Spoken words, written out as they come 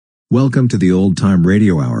Welcome to the Old Time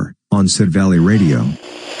Radio Hour on Sid Valley Radio.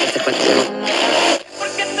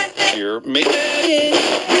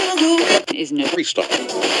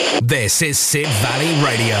 This is Sid Valley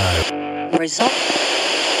Radio.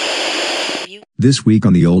 This week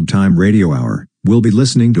on the Old Time Radio Hour, we'll be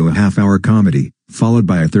listening to a half-hour comedy, followed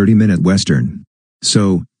by a 30-minute western.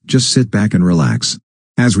 So, just sit back and relax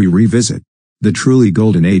as we revisit the truly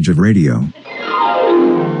golden age of radio.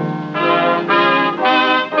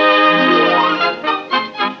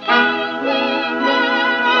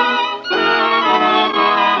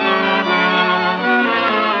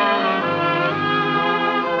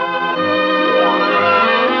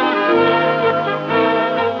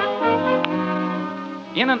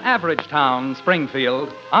 In an average town,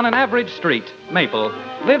 Springfield, on an average street, Maple,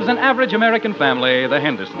 lives an average American family, the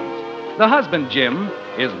Hendersons. The husband, Jim,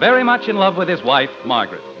 is very much in love with his wife,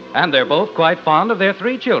 Margaret, and they're both quite fond of their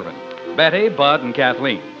three children, Betty, Bud, and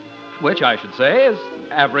Kathleen, which I should say is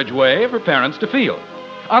an average way for parents to feel.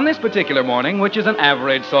 On this particular morning, which is an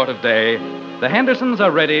average sort of day, the Hendersons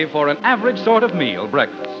are ready for an average sort of meal,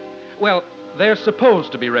 breakfast. Well, they're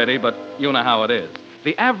supposed to be ready, but you know how it is.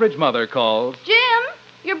 The average mother calls, Jim,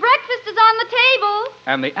 your breakfast is on the table.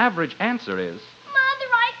 and the average answer is, Mother,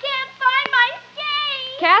 I can't find my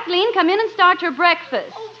skate. Kathleen, come in and start your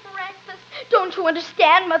breakfast. Oh, breakfast. Don't you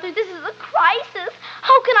understand, Mother? This is a crisis.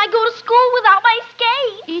 How can I go to school without my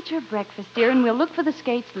skates? Eat your breakfast, dear, and we'll look for the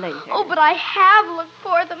skates later. Oh, but I have looked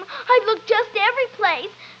for them. I've looked just every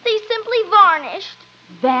place. They simply varnished.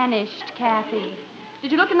 Vanished, Kathy.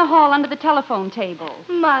 Did you look in the hall under the telephone table?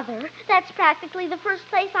 Mother, that's practically the first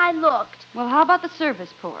place I looked. Well, how about the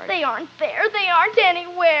service port? They aren't there. They aren't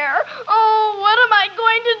anywhere. Oh, what am I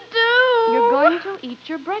going to do? You're going to eat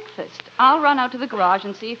your breakfast. I'll run out to the garage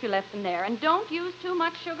and see if you left them there. And don't use too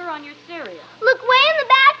much sugar on your cereal. Look way in the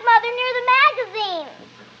back, Mother, near the magazines.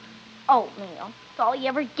 Oatmeal. That's all you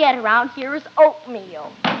ever get around here is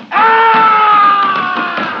oatmeal.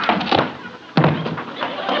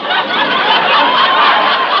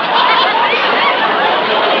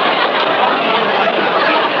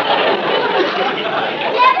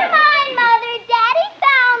 Never mind, Mother. Daddy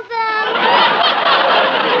found them.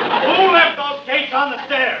 Who left those skates on the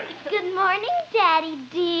stairs? Good morning, Daddy,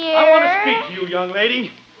 dear. I want to speak to you, young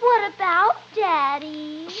lady. What about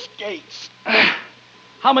Daddy? Skates.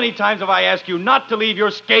 How many times have I asked you not to leave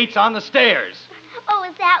your skates on the stairs? Oh,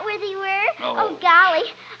 is that where they were? Oh. Golly.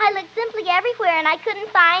 I looked simply everywhere and I couldn't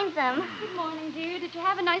find them. Good morning, dear. Did you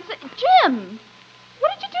have a nice... Jim!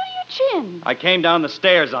 What did you do to your chin? I came down the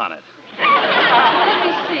stairs on it. Let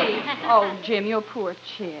me see. Oh, Jim, your poor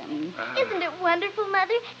chin. Isn't it wonderful,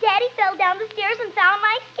 Mother? Daddy fell down the stairs and found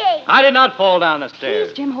my skate. I did not fall down the Please,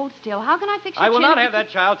 stairs. Jim, hold still. How can I fix your I will chin? not have that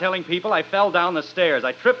child telling people I fell down the stairs.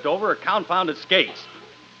 I tripped over her confounded skates.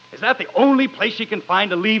 Is that the only place she can find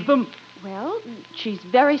to leave them? Well, she's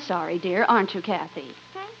very sorry, dear, aren't you, Kathy?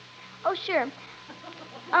 Oh, sure.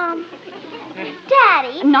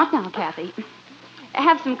 Daddy. Not now, Kathy.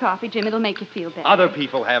 Have some coffee, Jim. It'll make you feel better. Other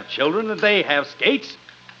people have children and they have skates.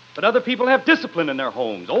 But other people have discipline in their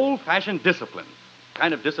homes, old-fashioned discipline. The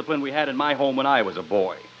kind of discipline we had in my home when I was a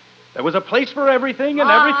boy. There was a place for everything and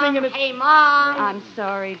everything in it. Hey, Mom. I'm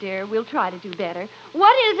sorry, dear. We'll try to do better.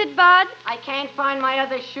 What is it, Bud? I can't find my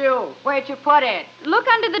other shoe. Where'd you put it? Look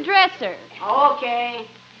under the dresser. Okay.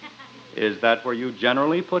 Is that where you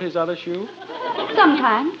generally put his other shoe?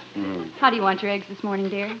 Sometimes. How do you want your eggs this morning,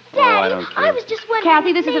 dear? Daddy, I don't care. I was just wondering...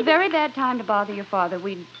 Kathy, this is a maybe- very bad time to bother your father.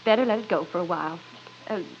 We'd better let it go for a while.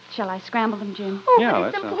 Shall I scramble them, Jim? Oh, Yeah, but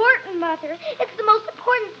it's that's not- important, Mother. It's the most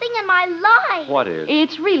important thing in my life. What is?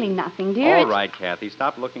 It's really nothing, dear. All It's- right, Kathy,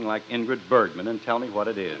 stop looking like Ingrid Bergman and tell me what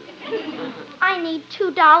it is. I need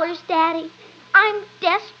 $2, Daddy. I'm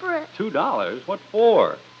desperate. $2? What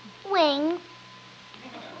for? Wings.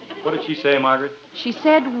 What did she say, Margaret? She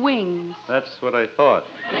said wings. That's what I thought.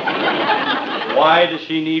 Why does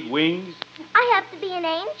she need wings? I have to be an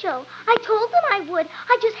angel. I told them I would.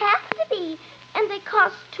 I just have to be. And they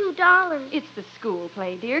cost $2. It's the school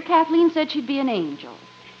play, dear. Kathleen said she'd be an angel.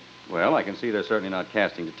 Well, I can see they're certainly not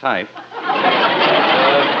casting to type.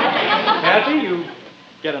 Kathy, you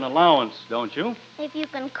get an allowance, don't you? If you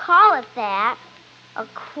can call it that. A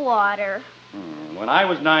quarter. When I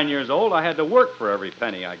was 9 years old, I had to work for every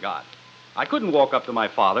penny I got. I couldn't walk up to my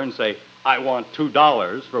father and say, I want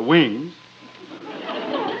 $2 for wings.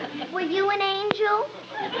 Were you an angel?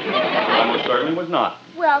 I most certainly was not.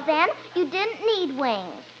 Well, then, you didn't need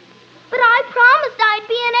wings. But I promised I'd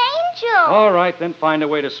be an angel. All right, then find a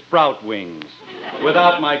way to sprout wings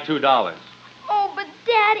without my $2. Oh, but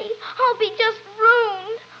Daddy, I'll be just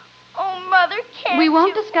ruined. Oh, Mother, can't We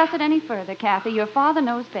won't you? discuss it any further, Kathy. Your father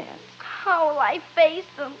knows best. How will I face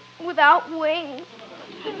them without wings?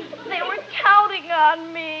 They were counting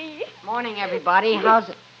on me. Morning, everybody. How's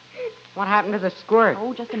it? What happened to the squirt?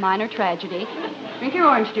 Oh, just a minor tragedy. Drink your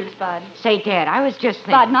orange juice, Bud. Say, Dad, I was just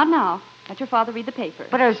thinking. Bud, not now. Let your father read the paper.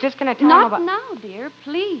 But I was just going to tell him Not about... now, dear,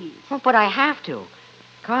 please. Well, but I have to.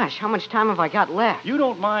 Gosh, how much time have I got left? You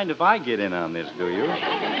don't mind if I get in on this, do you?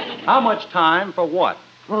 How much time for what?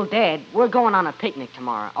 Well, Dad, we're going on a picnic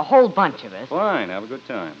tomorrow. A whole bunch of us. Fine, have a good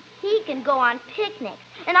time. He can go on picnics,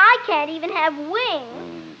 and I can't even have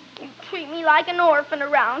wings. You treat me like an orphan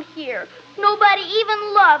around here. Nobody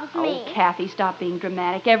even loves me. Oh, Kathy, stop being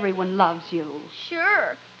dramatic. Everyone loves you.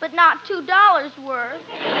 Sure, but not $2 worth.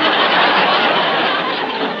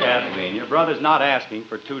 Kathleen, your brother's not asking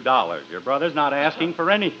for $2. Your brother's not asking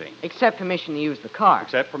for anything. Except permission to use the car.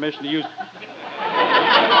 Except permission to use...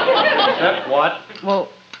 Except what? Well,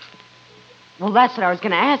 that's what I was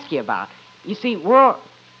going to ask you about. You see, we're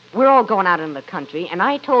all going out in the country, and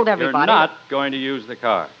I told everybody... You're not going to use the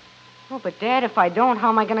car. Oh, but, Dad, if I don't, how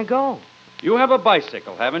am I going to go? You have a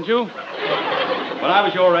bicycle, haven't you? When I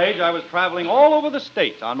was your age, I was traveling all over the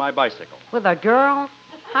state on my bicycle. With a girl?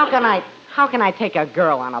 How can I take a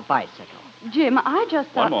girl on a bicycle? Jim, I just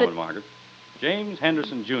thought One moment, Margaret. James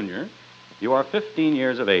Henderson, Jr., you are 15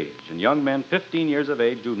 years of age, and young men 15 years of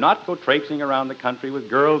age do not go traipsing around the country with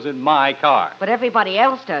girls in my car. But everybody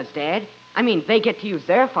else does, Dad. I mean, they get to use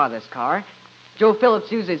their father's car. Joe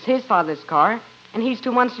Phillips uses his father's car, and he's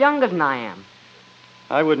 2 months younger than I am.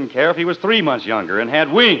 I wouldn't care if he was 3 months younger and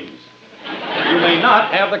had wings. You may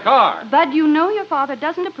not have the car. Bud, you know your father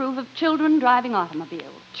doesn't approve of children driving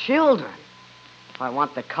automobiles. Children? If I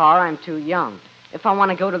want the car, I'm too young. If I want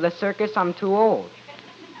to go to the circus, I'm too old.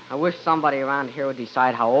 I wish somebody around here would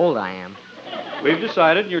decide how old I am. We've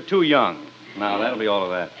decided you're too young. Now, that'll be all of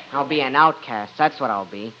that. I'll be an outcast, that's what I'll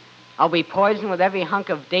be. I'll be poisoned with every hunk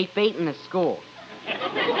of date bait in the school.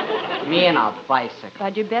 Me and a bicycle.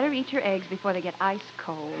 Bud, you better eat your eggs before they get ice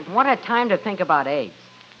cold. What a time to think about eggs.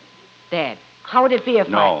 Dad, how would it be if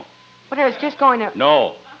No. But I was just going to...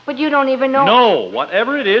 No. But you don't even know... No.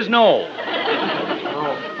 Whatever it is, no.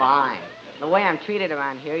 Oh, fine. The way I'm treated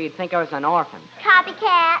around here, you'd think I was an orphan.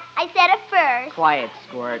 Copycat. I said it first. Quiet,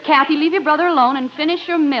 Squirt. Kathy, leave your brother alone and finish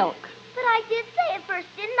your milk. But I did say it first,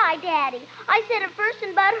 didn't I, Daddy? I said it first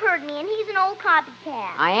and Bud heard me, and he's an old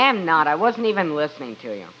copycat. I am not. I wasn't even listening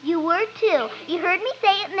to you. You were, too. You heard me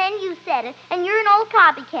say it, and then you said it, and you're an old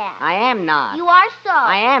copycat. I am not. You are so.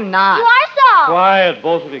 I am not. You are so. Quiet,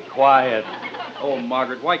 both of you, quiet. Oh,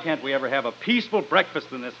 Margaret, why can't we ever have a peaceful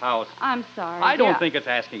breakfast in this house? I'm sorry. I don't dear. think it's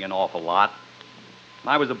asking an awful lot.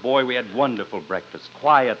 When I was a boy, we had wonderful breakfasts,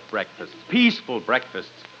 quiet breakfasts, peaceful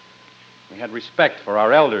breakfasts. We had respect for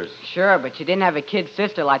our elders. Sure, but you didn't have a kid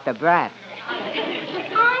sister like the brat.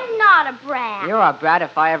 I'm not a brat. You're a brat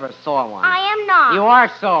if I ever saw one. I am not. You are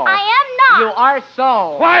so. I am not. You are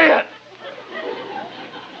so. Quiet!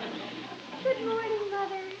 Good morning,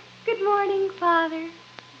 Mother. Good morning, Father.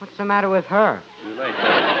 What's the matter with her? Too late.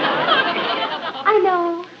 I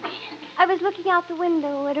know. I was looking out the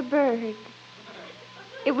window at a bird.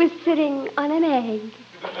 It was sitting on an egg.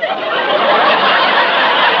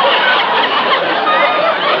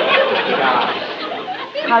 Gosh.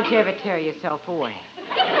 How'd you ever tear yourself away?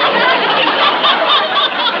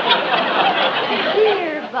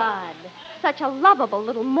 Dear Bud. Such a lovable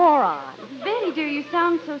little moron. Betty, dear, you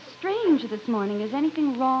sound so strange this morning. Is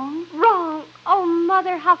anything wrong? Wrong. Oh,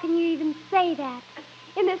 Mother, how can you even say that?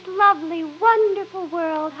 In this lovely, wonderful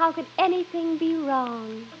world, how could anything be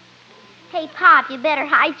wrong? Hey, Pop, you better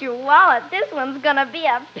hide your wallet. This one's gonna be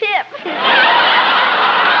a pip.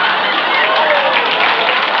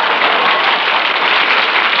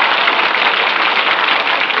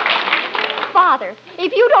 Father,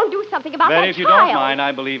 if you don't do something about Betty, that if you child... don't mind,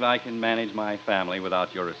 I believe I can manage my family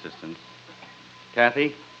without your assistance.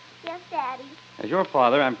 Kathy, Yes, Daddy. as your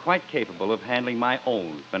father, I'm quite capable of handling my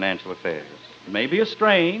own financial affairs. It may be a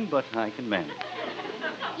strain, but I can manage.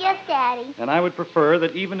 Yes, Daddy. And I would prefer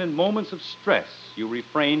that even in moments of stress, you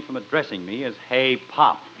refrain from addressing me as Hey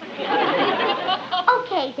Pop.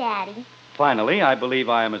 Okay, Daddy. Finally, I believe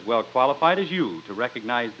I am as well qualified as you to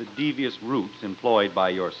recognize the devious routes employed by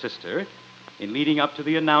your sister in leading up to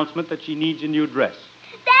the announcement that she needs a new dress.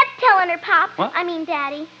 That's telling her, Pop. What? I mean,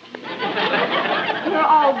 Daddy. You're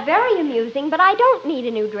all very amusing, but I don't need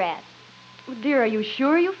a new dress. Dear, are you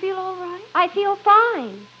sure you feel all right? I feel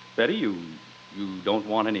fine. Betty, you don't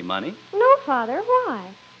want any money? No, Father,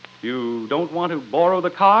 why? You don't want to borrow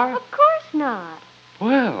the car? Of course not.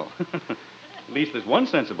 Well, at least there's one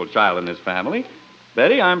sensible child in this family.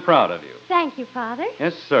 Betty, I'm proud of you. Thank you, Father.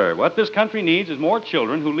 Yes, sir. What this country needs is more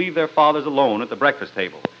children who leave their fathers alone at the breakfast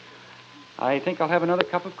table. I think I'll have another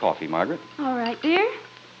cup of coffee, Margaret. All right, dear.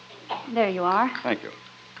 There you are. Thank you.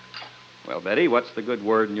 Well, Betty, what's the good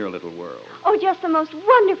word in your little world? Oh, just the most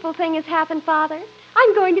wonderful thing has happened, Father.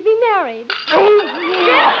 I'm going to be married. Jim, hold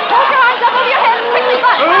your arms up over your head quickly,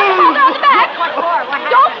 Bud. Hold on back. What for? What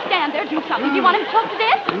happened? Don't stand there. Do something. Do you want him choked to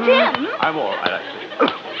death? Jim. I'm all right, actually.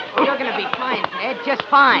 You're going to be fine, Ted. Just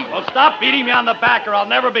fine. Well, stop beating me on the back or I'll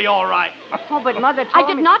never be all right. Oh, but Mother told I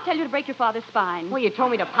did me... not tell you to break your father's spine. Well, you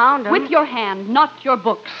told me to pound him. With your hand, not your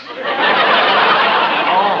books.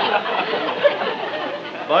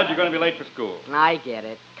 Bud, you're going to be late for school. I get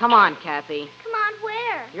it. Come on, Kathy. Come on,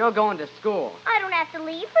 where? You're going to school. I don't have to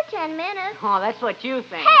leave for 10 minutes. Oh, that's what you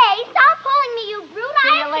think. Hey, stop pulling me, you brute. See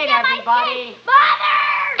I you have later, to get everybody. My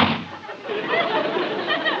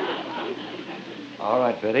All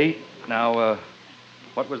right, Betty. Now,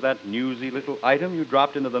 what was that newsy little item you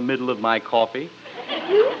dropped into the middle of my coffee?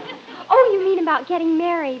 Oh, you mean about getting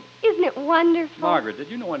married. Isn't it wonderful? Margaret, did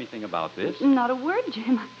you know anything about this? Not a word,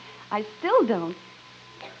 Jim. I still don't.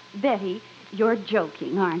 Betty, you're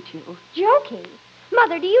joking, aren't you? Joking?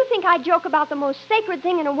 Mother, do you think I joke about the most sacred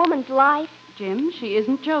thing in a woman's life? Jim, she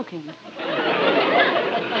isn't joking. That's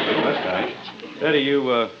right. Betty,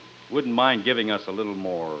 you wouldn't mind giving us a little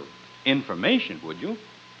more information, would you?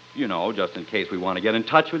 You know, just in case we want to get in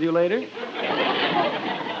touch with you later.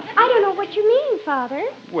 I don't know what you mean, Father.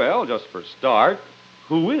 Well, just for a start,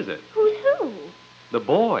 who is it? Who's who? The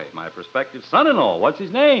boy, my prospective son-in-law. What's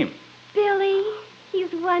his name? Billy.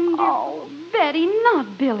 He's wonderful. Oh, Betty,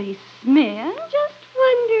 not Billy Smith. Just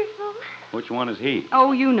wonderful. Which one is he?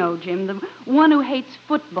 Oh, you know, Jim, the one who hates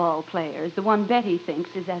football players, the one Betty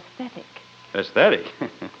thinks is aesthetic. Aesthetic.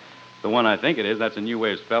 The one I think it is, that's a new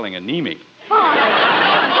way of spelling anemic.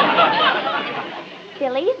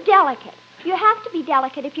 Billy's delicate. You have to be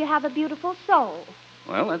delicate if you have a beautiful soul.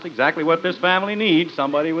 Well, that's exactly what this family needs,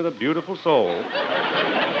 somebody with a beautiful soul.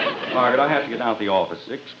 Margaret, I have to get down to the office.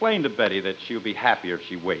 Explain to Betty that she'll be happier if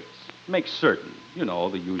she waits. Make certain. You know,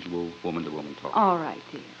 the usual woman-to-woman talk. All right,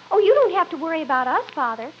 dear. Oh, you don't have to worry about us,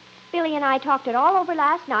 Father. Billy and I talked it all over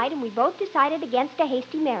last night, and we both decided against a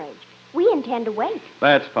hasty marriage. We intend to wait.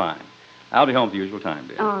 That's fine. I'll be home at the usual time,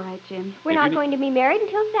 dear. All right, Jim. We're not going to be married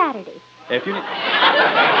until Saturday. If you need...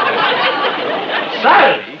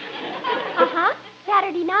 Saturday? Uh-huh.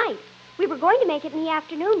 Saturday night. We were going to make it in the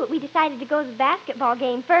afternoon, but we decided to go to the basketball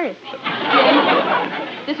game first.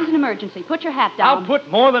 This is an emergency. Put your hat down. I'll put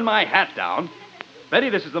more than my hat down. Betty,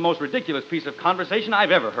 this is the most ridiculous piece of conversation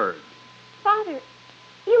I've ever heard. Father,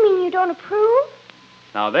 you mean you don't approve?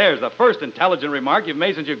 Now, there's the first intelligent remark you've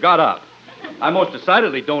made since you got up. I most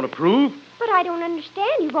decidedly don't approve. But I don't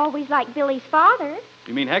understand. You've always liked Billy's father.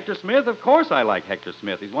 You mean Hector Smith? Of course I like Hector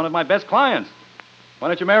Smith. He's one of my best clients. Why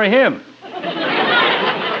don't you marry him?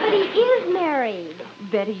 But he is married.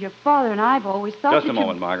 Betty, your father and I've always thought Just that a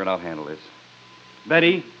moment, Margaret. I'll handle this.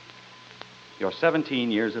 Betty, you're 17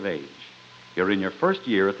 years of age. You're in your first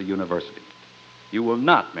year at the university. You will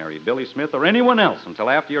not marry Billy Smith or anyone else until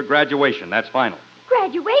after your graduation. That's final.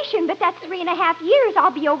 Graduation? But that's 3.5 years.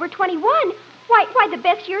 I'll be over 21. Why, the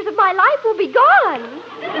best years of my life will be gone.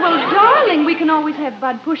 Well, darling, we can always have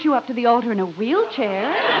Bud push you up to the altar in a wheelchair.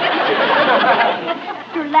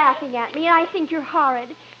 You're laughing at me, and I think you're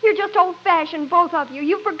horrid. You're just old-fashioned, both of you.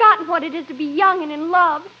 You've forgotten what it is to be young and in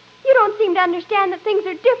love. You don't seem to understand that things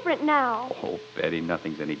are different now. Oh, Betty,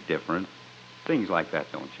 nothing's any different. Things like that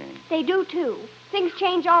don't change. They do, too. Things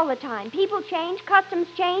change all the time. People change, customs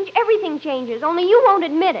change, everything changes, only you won't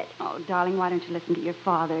admit it. Oh, darling, why don't you listen to your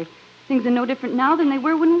father? Things are no different now than they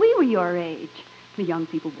were when we were your age. The young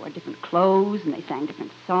people wore different clothes, and they sang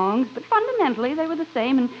different songs, but fundamentally they were the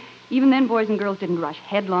same, and even then boys and girls didn't rush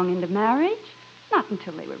headlong into marriage. Not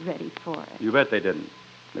until they were ready for it. You bet they didn't.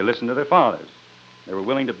 They listened to their fathers. They were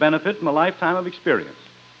willing to benefit from a lifetime of experience.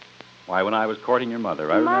 Why, when I was courting your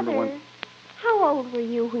mother, I remember Mother, when... how old were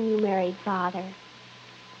you when you married Father?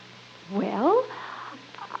 Well,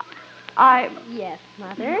 Yes,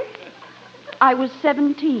 Mother. I was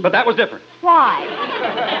 17. But that was different. Why?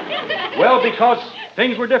 Well, because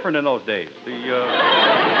things were different in those days. The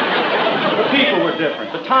people were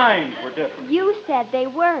different. The times were different. You said they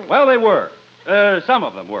weren't. Well, they were. Some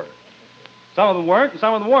of them were. Some of them weren't, and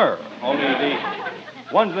some of them were. Only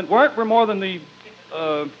the ones that weren't were more than the,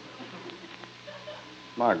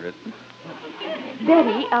 Margaret.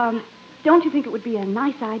 Betty, don't you think it would be a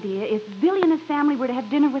nice idea if Billy and his family were to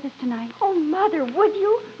have dinner with us tonight? Oh, Mother, would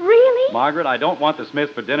you? Really? Margaret, I don't want the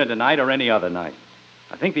Smiths for dinner tonight or any other night.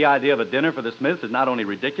 I think the idea of a dinner for the Smiths is not only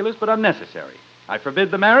ridiculous, but unnecessary. I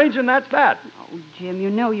forbid the marriage, and that's that. Oh, Jim, you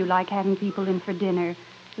know you like having people in for dinner.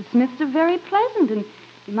 The Smiths are very pleasant, and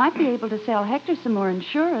you might be able to sell Hector some more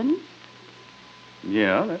insurance.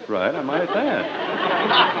 Yeah, that's right. I might have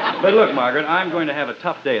that. But look, Margaret, I'm going to have a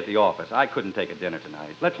tough day at the office. I couldn't take a dinner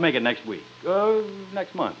tonight. Let's make it next week.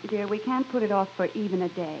 Next month. Dear, we can't put it off for even a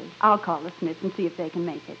day. I'll call the Smiths and see if they can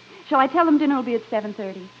make it. Shall I tell them dinner will be at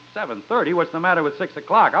 7:30? 7:30? What's the matter with 6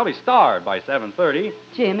 o'clock? I'll be starved by 7:30.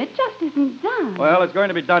 Jim, it just isn't done. Well, it's going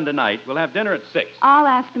to be done tonight. We'll have dinner at 6. I'll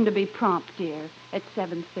ask them to be prompt, dear, at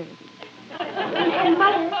 7:30. And,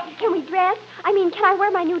 Mother, can we dress? I mean, can I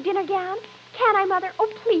wear my new dinner gown? Can I, Mother?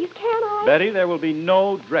 Oh, please, can I? Betty, there will be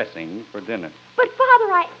no dressing for dinner. But,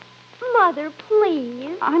 Father, Mother,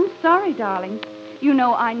 please. I'm sorry, darling. You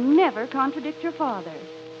know I never contradict your father.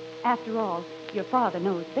 After all, your father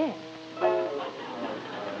knows best.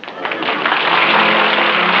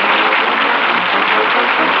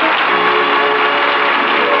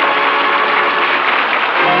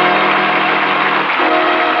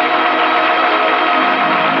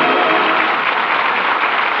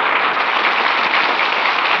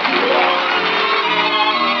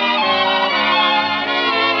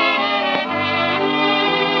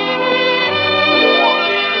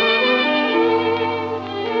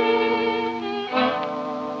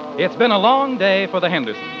 It's been a long day for the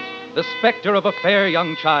Hendersons. The specter of a fair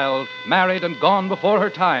young child, married and gone before her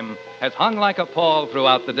time, has hung like a pall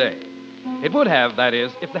throughout the day. It would have, that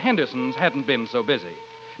is, if the Hendersons hadn't been so busy.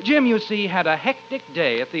 Jim, you see, had a hectic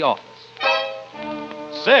day at the office.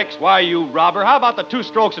 6? Why, you robber. How about the 2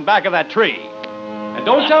 strokes in back of that tree? And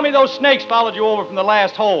don't tell me those snakes followed you over from the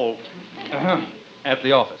last hole. At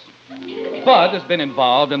the office. Bud has been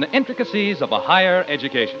involved in the intricacies of a higher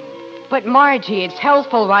education. But, Margie, it's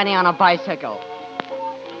healthful riding on a bicycle.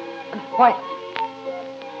 Why,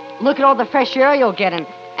 look at all the fresh air you'll get and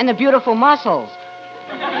the beautiful muscles.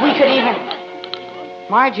 We could even...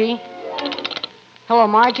 Margie? Hello,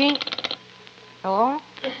 Margie? Hello?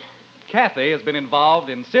 Kathy has been involved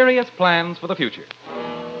in serious plans for the future.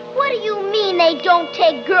 What do you mean they don't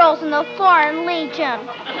take girls in the Foreign Legion?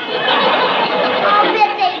 I'll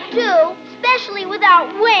bet they do, especially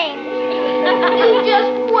without wings. You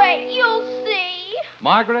just wait, you'll see.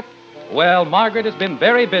 Margaret? Well, Margaret has been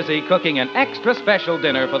very busy cooking an extra special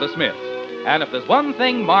dinner for the Smiths. And if there's one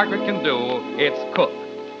thing Margaret can do, it's cook.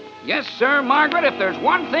 Yes, sir, Margaret. If there's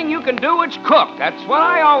one thing you can do, it's cook. That's what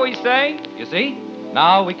I always say. You see?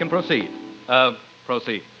 Now we can proceed.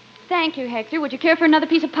 Proceed. Thank you, Hector. Would you care for another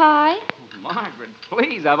piece of pie? Oh, Margaret,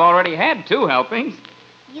 please. I've already had 2 helpings.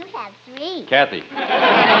 You have 3. Kathy.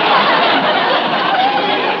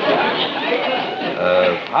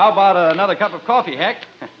 How about another cup of coffee, Heck?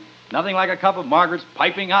 Nothing like a cup of Margaret's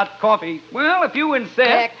piping hot coffee. Well, if you insist.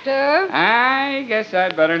 Hector? I guess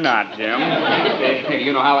I'd better not, Jim.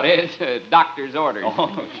 You know how it is. Doctor's orders.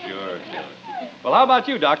 Oh, sure. Well, how about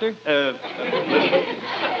you, Doctor? Thank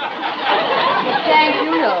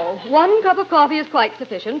you, no. 1 cup of coffee is quite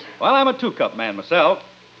sufficient. Well, I'm a 2-cup man myself.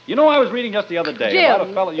 You know, I was reading just the other day about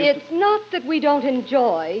a fellow Jim, used it's not that we don't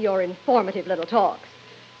enjoy your informative little talks,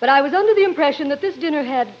 but I was under the impression that this dinner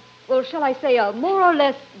had, well, shall I say, a more or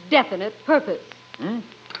less definite purpose.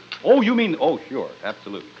 Oh, you mean... Oh, sure,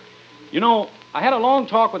 absolutely. You know, I had a long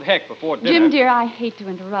talk with Heck before dinner. Jim, dear, I hate to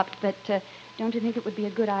interrupt, but don't you think it would be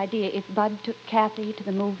a good idea if Bud took Kathy to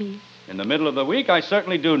the movies? In the middle of the week, I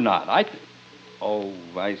certainly do not. Oh,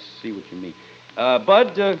 I see what you mean.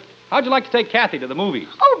 Bud, how'd you like to take Kathy to the movies?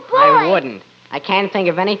 Oh, boy. I wouldn't. I can't think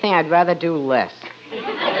of anything I'd rather do less.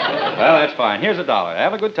 Well, that's fine. Here's $1.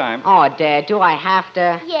 Have a good time. Oh, Dad, do I have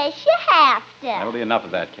to? Yes, you have to. That'll be enough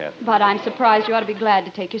of that, Kathy. But I'm surprised. You ought to be glad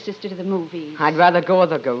to take your sister to the movies. I'd rather go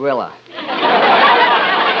with a gorilla.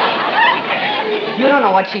 You don't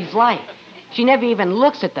know what she's like. She never even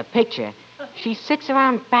looks at the picture. She sits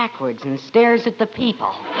around backwards and stares at the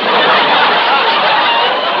people.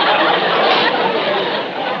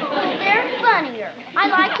 They're funnier. I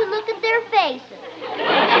like to look at their faces.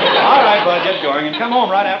 All right, Bud, get going and come home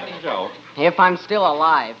right after the show. If I'm still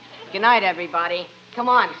alive. Good night, everybody. Come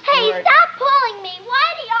on, Hey, Stuart. stop pulling me.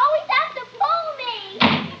 Why do you always have to pull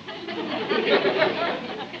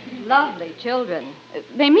me? Lovely children.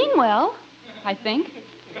 They mean well, I think.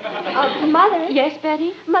 Mother? Yes,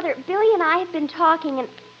 Betty? Mother, Billy and I have been talking, and...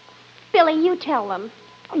 Billy, you tell them.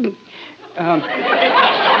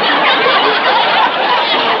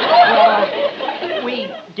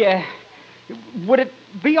 Would it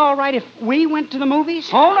be all right if we went to the movies?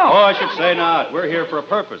 Oh, no. Oh, I should say not. We're here for a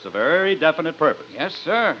purpose, a very definite purpose. Yes,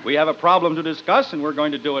 sir. We have a problem to discuss, and we're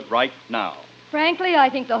going to do it right now. Frankly, I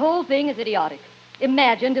think the whole thing is idiotic.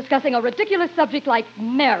 Imagine discussing a ridiculous subject like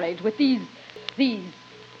marriage with these these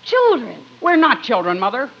children. We're not children,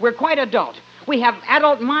 Mother. We're quite adult. We have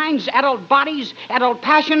adult minds, adult bodies, adult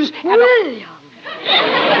passions. William!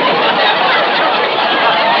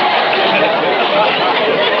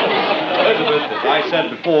 Elizabeth, as I said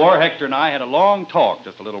before, Hector and I had a long talk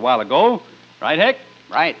just a little while ago. Right, Heck?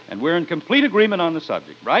 Right. And we're in complete agreement on the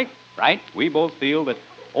subject, right? Right. We both feel that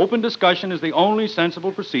open discussion is the only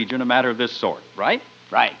sensible procedure in a matter of this sort, right?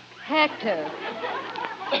 Right. Hector,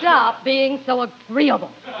 stop being so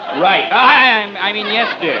agreeable. Right. I mean,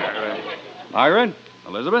 yes, dear. Myra,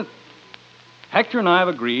 Elizabeth, Hector and I have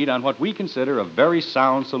agreed on what we consider a very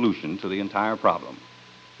sound solution to the entire problem.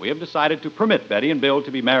 We have decided to permit Betty and Bill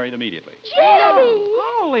to be married immediately. Jimmy!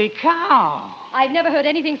 Holy cow! I've never heard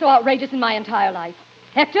anything so outrageous in my entire life.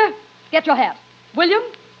 Hector, get your hat. William,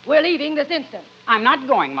 we're leaving this instant. I'm not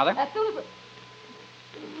going, Mother. As soon as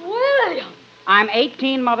William! I'm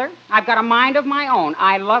 18, Mother. I've got a mind of my own.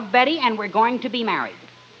 I love Betty, and we're going to be married.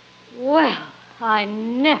 Well, I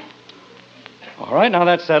never. All right, now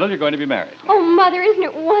that's settled. You're going to be married. Oh, Mother, isn't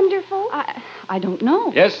it wonderful? I don't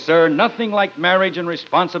know. Yes, sir. Nothing like marriage and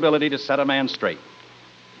responsibility to set a man straight.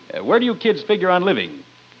 Where do you kids figure on living?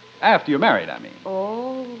 After you're married, I mean.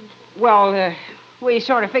 Oh. Well, we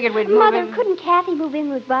sort of figured we'd move Mother, in. couldn't Kathy move in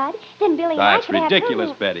with Bud? Then Billy and I That's could have ridiculous,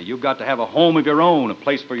 her. Betty. You've got to have a home of your own, a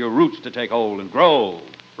place for your roots to take hold and grow.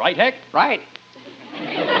 Right, Heck? Right.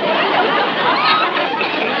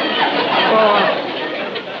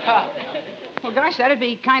 Well, gosh, that'd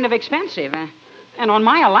be kind of expensive. And on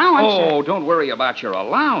my allowance... Oh, don't worry about your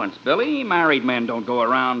allowance, Billy. Married men don't go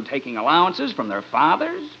around taking allowances from their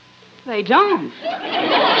fathers. They don't.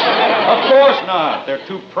 Of course not. They're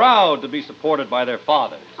too proud to be supported by their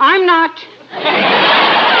fathers. I'm not.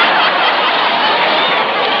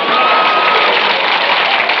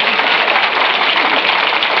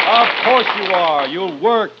 Of course you are. You'll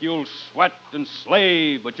work, you'll sweat and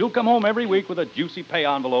slave, but you'll come home every week with a juicy pay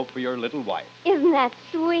envelope for your little wife. Isn't that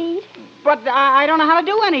sweet? But I don't know how to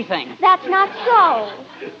do anything. That's not so.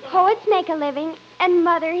 Poets make a living, and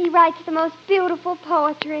Mother, he writes the most beautiful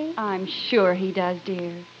poetry. I'm sure he does,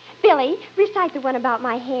 dear. Billy, recite the one about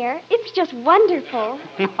my hair. It's just wonderful.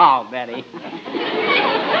 Oh, Betty.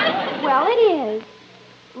 Well, it is.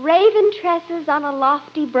 Raven tresses on a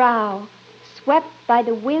lofty brow, swept by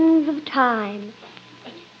the winds of time.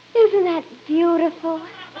 Isn't that beautiful?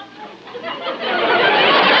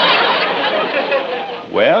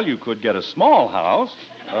 Well, you could get a small house,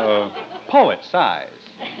 poet size.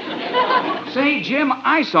 Say, Jim,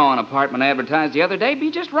 I saw an apartment advertised the other day.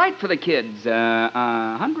 Be just right for the kids.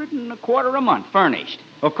 $125 a month, furnished.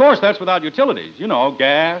 Of course, that's without utilities. You know,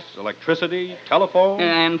 gas, electricity, telephone.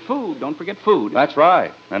 And food. Don't forget food. That's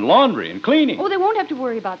right. And laundry and cleaning. Oh, they won't have to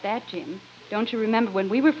worry about that, Jim. Don't you remember when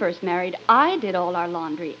we were first married, I did all our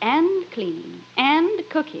laundry and cleaning and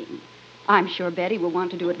cooking. I'm sure Betty will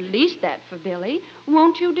want to do at least that for Billy.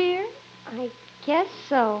 Won't you, dear? I guess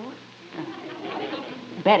so.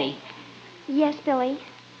 Betty, Yes, Billy.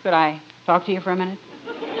 could I talk to you for a minute?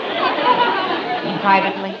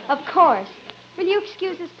 Privately? Of course. Will you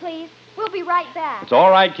excuse us, please? We'll be right back. It's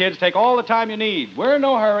all right, kids. Take all the time you need. We're in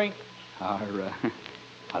no hurry. Are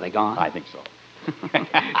they gone? I think so.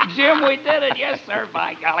 Jim, we did it. Yes, sir.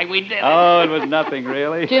 By golly, we did it. Oh, it was nothing,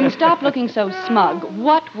 really. Jim, stop looking so smug.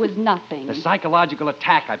 What was nothing? The psychological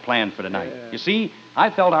attack I planned for tonight. You see, I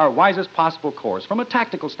felt our wisest possible course, from a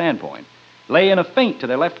tactical standpoint, lay in a feint to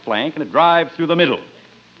their left flank and a drive through the middle.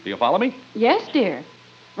 Do you follow me? Yes, dear.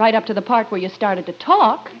 Right up to the part where you started to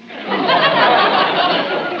talk.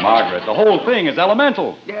 Margaret, the whole thing is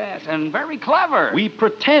elemental. Yes, and very clever. We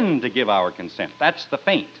pretend to give our consent. That's the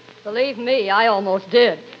feint. Believe me, I almost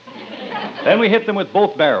did. Then we hit them with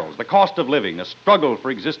both barrels. The cost of living, the struggle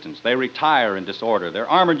for existence. They retire in disorder. Their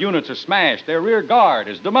armored units are smashed. Their rear guard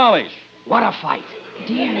is demolished. What a fight.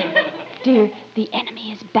 Dear, the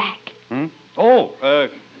enemy is back. Oh,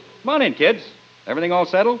 come on in, kids. Everything all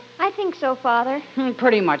settled? I think so, Father.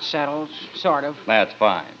 Pretty much settled, sort of. That's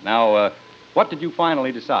fine. Now, what did you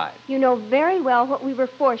finally decide? You know very well what we were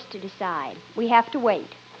forced to decide. We have to wait.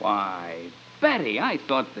 Why, Betty, I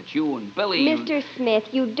thought that you and Billy... Mr.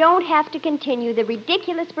 Smith, you don't have to continue the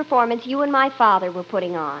ridiculous performance you and my father were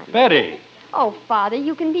putting on. Betty! Oh, Father,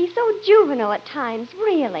 you can be so juvenile at times,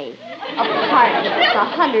 really. Apartments,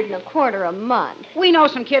 $125 a month. We know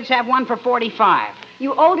some kids have one for $45.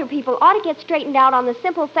 You older people ought to get straightened out on the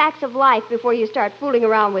simple facts of life before you start fooling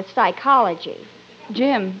around with psychology.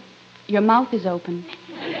 Jim, your mouth is open.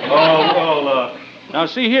 Oh, well, now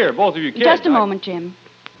see here, both of you kids. Just a moment, Jim.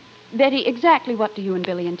 Betty, exactly what do you and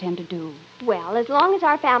Billy intend to do? Well, as long as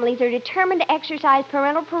our families are determined to exercise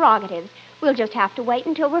parental prerogatives, we'll just have to wait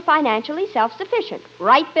until we're financially self-sufficient.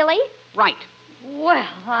 Right, Billy? Right. Well,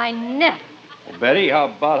 I never. Well, Betty,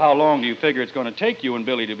 how long do you figure it's going to take you and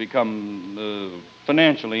Billy to become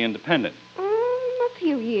financially independent? A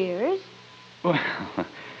few years. Well,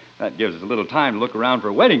 that gives us a little time to look around for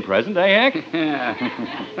a wedding present, eh, Hank? Yeah.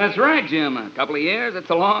 That's right, Jim. A couple of years,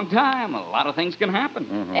 it's a long time. A lot of things can happen.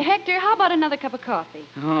 Mm-hmm. Hector, how about another cup of coffee?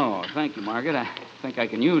 Oh, thank you, Margaret. I think I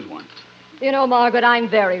can use one. You know, Margaret, I'm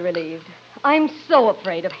very relieved. I'm so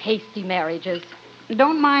afraid of hasty marriages.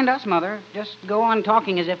 Don't mind us, Mother. Just go on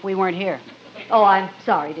talking as if we weren't here. Oh, I'm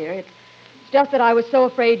sorry, dear. It's just that I was so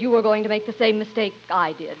afraid you were going to make the same mistake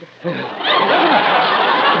I did.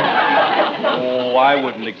 Oh, I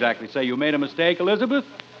wouldn't exactly say you made a mistake, Elizabeth.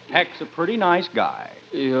 Heck's a pretty nice guy.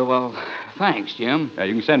 Yeah, well, thanks, Jim.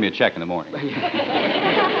 You can send me a check in the morning.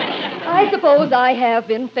 I suppose I have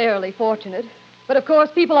been fairly fortunate. But, of course,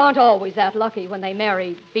 people aren't always that lucky when they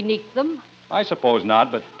marry beneath them. I suppose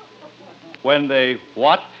not, but when they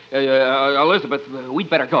what? Elizabeth, we'd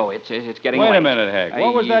better go. It's getting late. Wait a minute, Hank.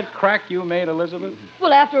 What was that crack you made, Elizabeth?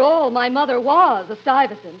 Well, after all, my mother was a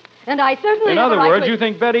Stuyvesant, and I certainly... In other words, you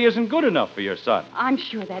think Betty isn't good enough for your son? I'm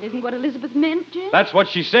sure that isn't what Elizabeth meant, Jim. That's what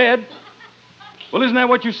she said. Well, isn't that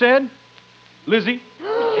what you said, Lizzie?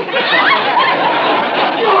 Don't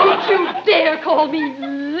you dare call me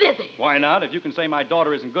Lizzie. Why not? If you can say my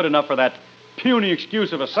daughter isn't good enough for that puny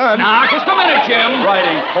excuse of a son... Now, just a minute, Jim.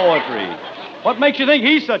 Writing poetry. What makes you think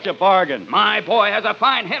he's such a bargain? My boy has a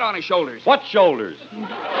fine head on his shoulders. What shoulders?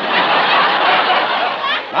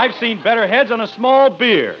 I've seen better heads on a small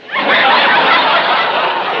beer.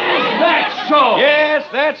 That's so. Yes,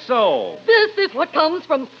 that's so. This is what comes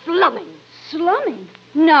from slumming. Slumming?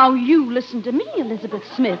 Now, you listen to me, Elizabeth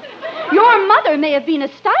Smith. Your mother may have been a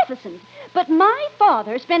Stuyvesant, but my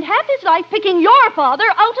father spent half his life picking your father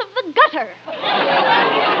out of the gutter.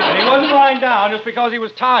 And he wasn't lying down just because he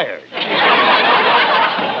was tired.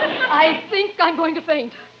 I think I'm going to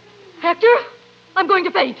faint. Hector, I'm going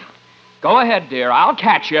to faint. Go ahead, dear. I'll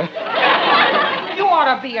catch you. You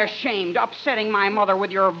ought to be ashamed, upsetting my mother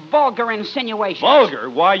with your vulgar insinuations. Vulgar?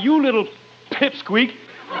 Why, you little pipsqueak.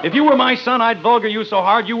 If you were my son, I'd vulgar you so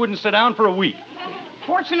hard you wouldn't sit down for a week.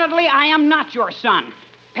 Fortunately, I am not your son.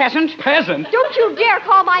 Peasant. Peasant? Don't you dare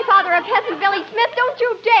call my father a peasant, Billy Smith. Don't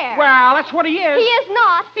you dare. Well, that's what he is. He is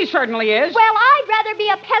not. He certainly is. Well, I'd rather be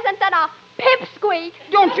a peasant than a pipsqueak.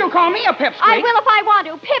 Don't you call me a pipsqueak. I will if I want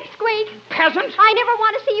to. Pipsqueak. Peasant. I never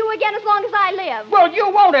want to see you again as long as I live. Well, you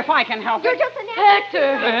won't if I can help You're it. just an...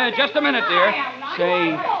 Hector. Just a minute, dear.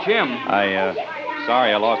 Say, Jim.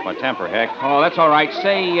 Sorry I lost my temper, Heck. Oh, that's all right.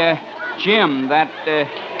 Say, Jim, that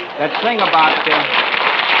thing about...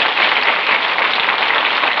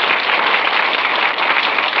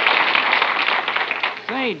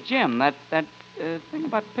 Say, Jim, that thing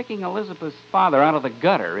about picking Elizabeth's father out of the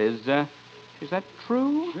gutter, is that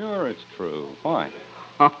true? Sure, it's true. Why?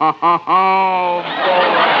 Oh, boy.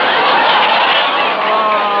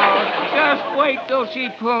 Oh, just wait till she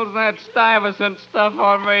pulls that Stuyvesant stuff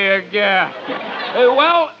on me again.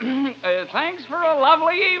 Thanks for a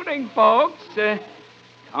lovely evening, folks.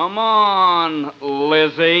 Come on,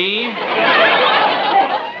 Lizzie.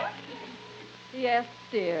 Yes,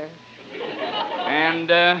 dear. And,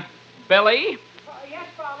 Billy? Oh, yes,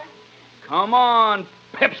 Father. Come on,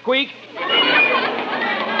 Pipsqueak.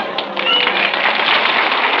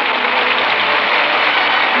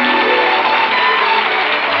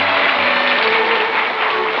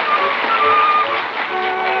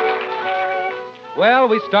 Well,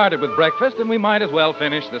 we started with breakfast, and we might as well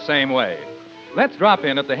finish the same way. Let's drop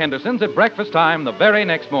in at the Hendersons at breakfast time the very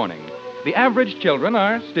next morning. The average children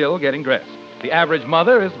are still getting dressed. The average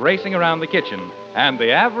mother is racing around the kitchen. And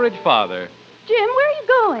the average father... Jim, where are you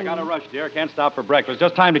going? I got to rush, dear. Can't stop for breakfast.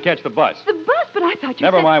 Just time to catch the bus. The bus? But I thought you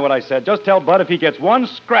Never said... mind what I said. Just tell Bud if he gets one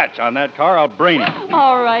scratch on that car, I'll brain him.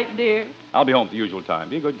 All right, dear. I'll be home at the usual time.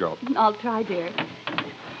 Be a good girl. I'll try, dear.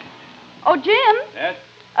 Oh, Jim. Yes?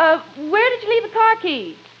 Where did you leave the car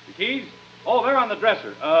keys? The keys? Oh, they're on the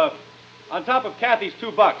dresser. On top of Kathy's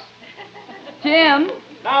 $2. Jim,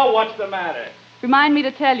 Now what's the matter? remind me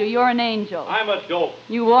to tell you, you're an angel. I'm a dope.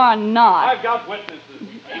 You are not. I've got witnesses.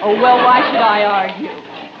 Oh, well, why should I argue?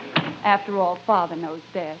 After all, Father knows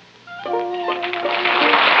best.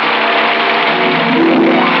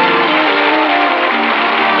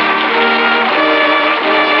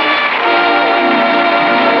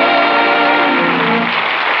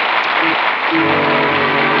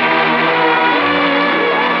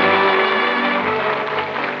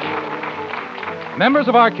 Members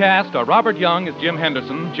of our cast are Robert Young as Jim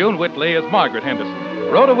Henderson, June Whitley as Margaret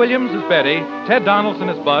Henderson, Rhoda Williams as Betty, Ted Donaldson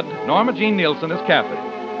as Bud, Norma Jean Nielsen as Kathy.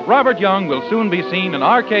 Robert Young will soon be seen in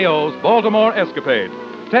RKO's Baltimore Escapade.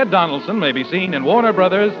 Ted Donaldson may be seen in Warner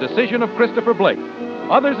Brothers' Decision of Christopher Blake.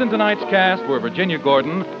 Others in tonight's cast were Virginia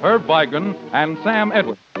Gordon, Herb Vigran, and Sam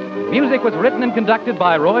Edwards. Music was written and conducted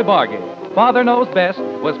by Roy Bargy. Father Knows Best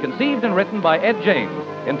was conceived and written by Ed James.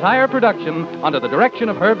 Entire production under the direction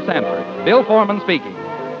of Herb Sanford. Bill Foreman speaking.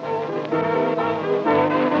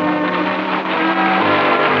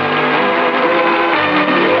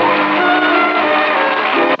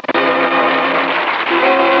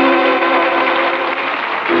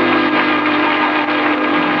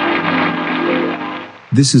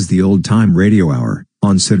 This is the Old Time Radio Hour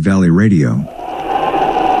on Sid Valley Radio.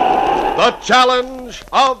 The challenge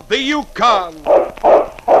of the Yukon.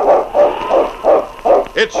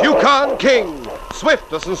 It's Yukon King,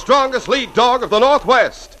 swiftest and strongest lead dog of the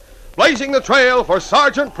Northwest, blazing the trail for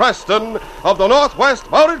Sergeant Preston of the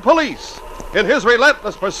Northwest Mounted Police in his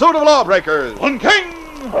relentless pursuit of lawbreakers. On King,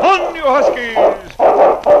 on you Huskies!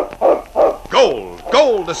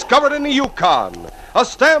 Gold discovered in the Yukon. A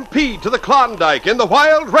stampede to the Klondike in the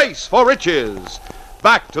wild race for riches.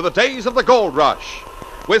 Back to the days of the gold rush,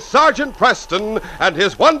 with Sergeant Preston and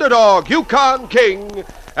his wonder dog, Yukon King,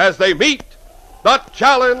 as they meet the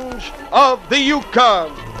challenge of the Yukon.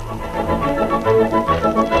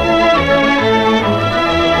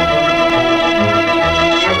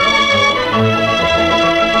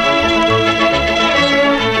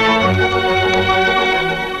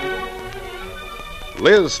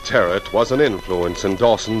 Liz Terrett was an influence in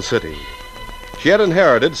Dawson City. She had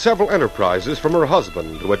inherited several enterprises from her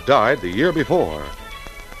husband, who had died the year before.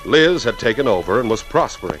 Liz had taken over and was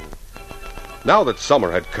prospering. Now that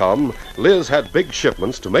summer had come, Liz had big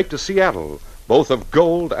shipments to make to Seattle, both of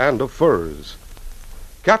gold and of furs.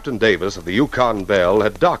 Captain Davis of the Yukon Belle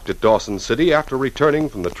had docked at Dawson City after returning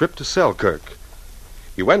from the trip to Selkirk.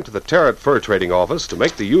 He went to the Terrett Fur Trading Office to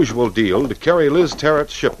make the usual deal to carry Liz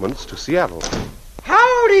Terrett's shipments to Seattle.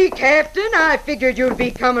 Howdy, Captain. I figured you'd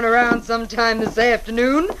be coming around sometime this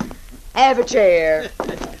afternoon. Have a chair.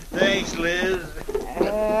 Thanks, Liz.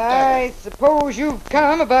 I suppose you've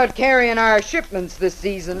come about carrying our shipments this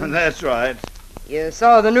season. That's right. You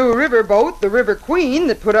saw the new river boat, the River Queen,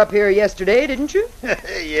 that put up here yesterday, didn't you?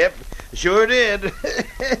 Yep, sure did.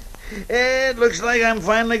 It looks like I'm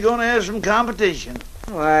finally going to have some competition.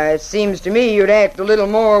 Why, it seems to me you'd act a little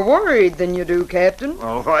more worried than you do, Captain.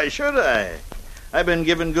 Well, why should I? I've been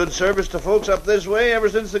giving good service to folks up this way ever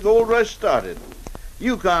since the gold rush started.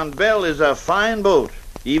 Yukon Belle is a fine boat,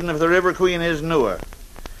 even if the River Queen is newer.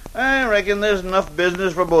 I reckon there's enough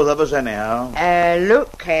business for both of us anyhow.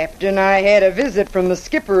 Look, Captain, I had a visit from the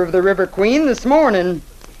skipper of the River Queen this morning.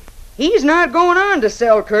 He's not going on to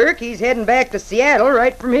Selkirk. He's heading back to Seattle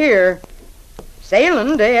right from here.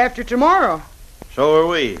 Sailing day after tomorrow. So are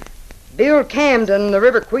we. Bill Camden, the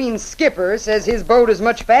River Queen's skipper, says his boat is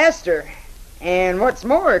much faster. And what's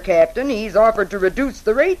more, Captain, he's offered to reduce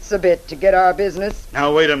the rates a bit to get our business.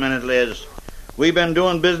 Now, wait a minute, Liz. We've been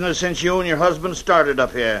doing business since you and your husband started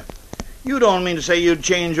up here. You don't mean to say you'd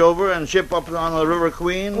change over and ship up on the River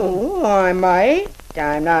Queen? Oh, I might.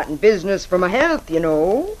 I'm not in business for my health, you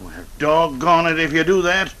know. Well, doggone it if you do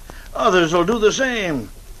that. Others will do the same.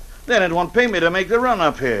 Then it won't pay me to make the run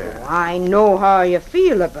up here. Oh, I know how you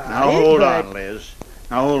feel about now, it. Now, hold on, Liz.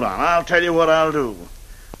 Now, hold on. I'll tell you what I'll do.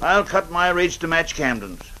 I'll cut my rates to match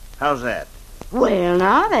Camden's. How's that? Well,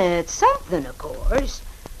 now, that's something, of course.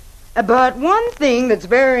 But one thing that's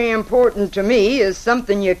very important to me is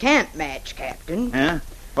something you can't match, Captain. Huh?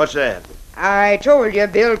 What's that? I told you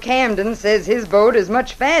Bill Camden says his boat is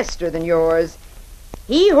much faster than yours.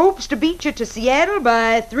 He hopes to beat you to Seattle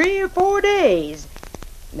by 3 or 4 days.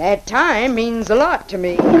 That time means a lot to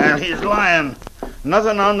me. Well, he's lying.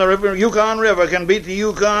 Nothing on the Yukon River can beat the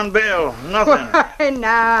Yukon Belle. Nothing.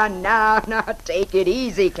 Now, take it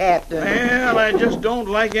easy, Captain. Well, I just don't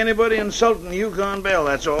like anybody insulting the Yukon Belle,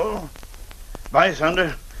 that's all. By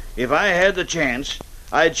thunder, if I had the chance,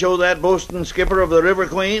 I'd show that boasting skipper of the River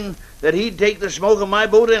Queen that he'd take the smoke of my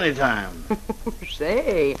boat any time.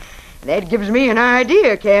 Say, that gives me an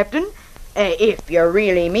idea, Captain. If you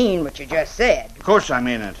really mean what you just said. Of course I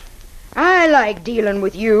mean it. I like dealing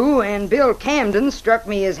with you, and Bill Camden struck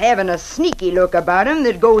me as having a sneaky look about him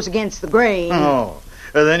that goes against the grain. Oh,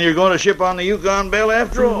 then you're going to ship on the Yukon Belle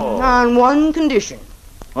after all? On one condition.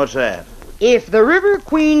 What's that? If the River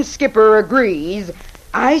Queen skipper agrees,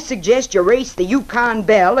 I suggest you race the Yukon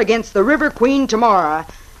Belle against the River Queen tomorrow.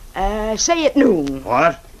 Say at noon.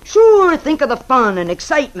 What? Sure, think of the fun and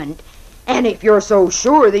excitement. And if you're so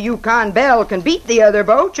sure the Yukon Belle can beat the other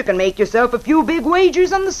boat, you can make yourself a few big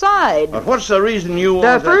wagers on the side. But what's the reason you The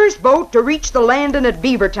want first boat to reach the landing at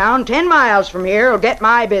Beavertown 10 miles from here will get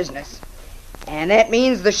my business. And that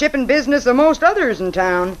means the shipping business of most others in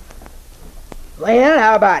town. Well,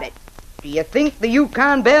 how about it? Do you think the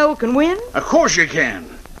Yukon Belle can win? Of course you can.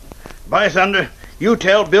 By thunder, you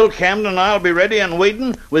tell Bill Camden I'll be ready and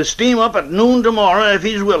waiting with steam up at noon tomorrow if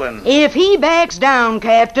he's willing. If he backs down,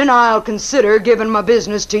 Captain, I'll consider giving my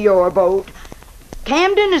business to your boat.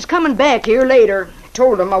 Camden is coming back here later.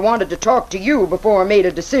 Told him I wanted to talk to you before I made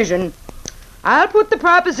a decision. I'll put the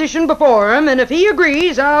proposition before him, and if he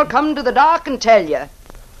agrees, I'll come to the dock and tell you.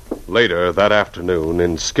 Later that afternoon,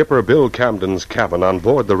 in Skipper Bill Camden's cabin on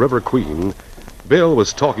board the River Queen, Bill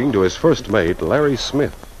was talking to his first mate, Larry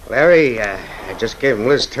Smith. Larry, I just gave him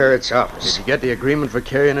Liz Turret's office. Did you get the agreement for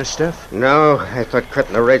carrying her stuff? No, I thought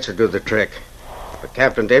cutting the rates would do the trick. But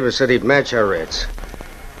Captain Davis said he'd match our rates.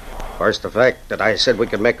 Of course, the fact that I said we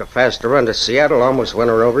could make a faster run to Seattle almost won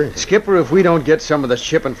her over. Skipper, if we don't get some of the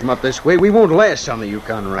shipping from up this way, we won't last on the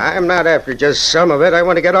Yukon run. I'm not after just some of it. I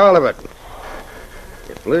want to get all of it.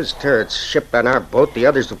 If Liz Turret's shipped on our boat, the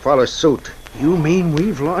others will follow suit. You mean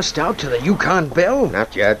we've lost out to the Yukon Belle?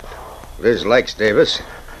 Not yet. Liz likes Davis.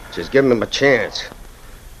 She's given him a chance.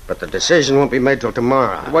 But the decision won't be made till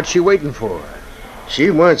tomorrow. What's she waiting for? She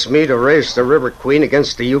wants me to race the River Queen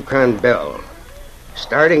against the Yukon Belle.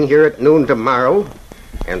 Starting here at noon tomorrow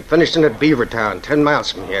and finishing at Beavertown, 10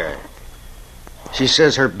 miles from here. She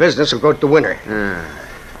says her business will go to win her.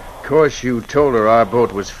 Of course, you told her our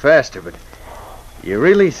boat was faster, but you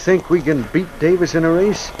really think we can beat Davis in a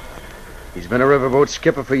race? He's been a riverboat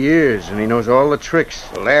skipper for years, and he knows all the tricks.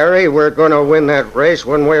 Larry, we're going to win that race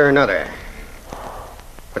one way or another.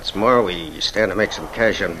 What's more, we stand to make some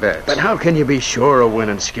cash on bets. But how can you be sure of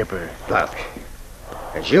winning, Skipper? Look,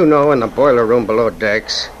 as you know, in the boiler room below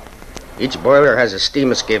decks, each boiler has a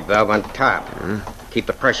steam escape valve on top. Keep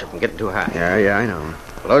the pressure from getting too high. Yeah, I know.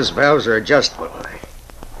 Those valves are adjustable.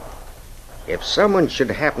 If someone should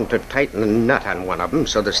happen to tighten a nut on one of them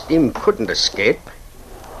so the steam couldn't escape,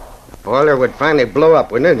 the boiler would finally blow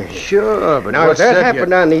up, wouldn't it? Sure, but now, what's if that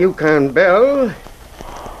happened on the Yukon Belle,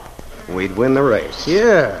 we'd win the race.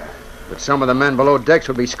 Yeah, but some of the men below decks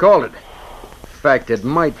would be scalded. In fact, it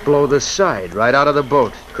might blow the side right out of the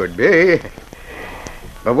boat. Could be.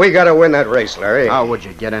 But we gotta win that race, Larry. How would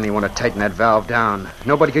you get anyone to tighten that valve down?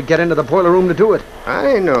 Nobody could get into the boiler room to do it.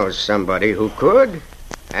 I know somebody who could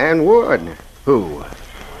and would. Who?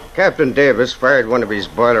 Captain Davis fired one of his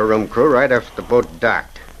boiler room crew right after the boat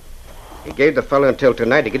docked. He gave the fellow until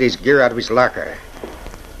tonight to get his gear out of his locker.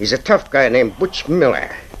 He's a tough guy named Butch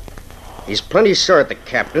Miller. He's plenty sore at the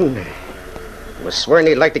captain. He was swearing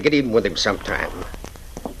he'd like to get even with him sometime.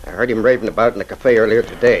 I heard him raving about in the cafe earlier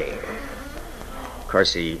today. Of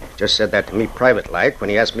course, he just said that to me private-like when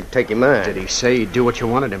he asked me to take him on. Did he say he'd do what you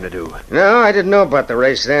wanted him to do? No, I didn't know about the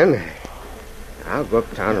race then. I'll go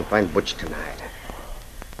uptown and find Butch tonight.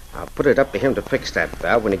 I'll put it up to him to fix that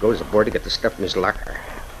valve when he goes aboard to get the stuff in his locker.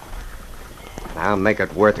 I'll make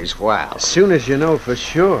it worth his while. As soon as you know for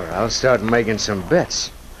sure, I'll start making some bets.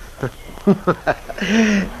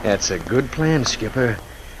 That's a good plan, Skipper.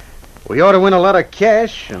 We ought to win a lot of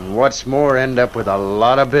cash, and what's more, end up with a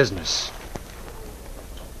lot of business.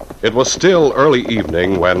 It was still early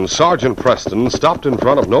evening when Sergeant Preston stopped in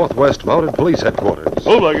front of Northwest Mounted Police Headquarters.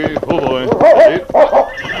 Oh, Blackie. Oh, boy.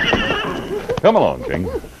 Come along, King.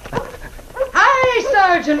 Hi,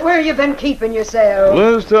 Sergeant. Where you been keeping yourself?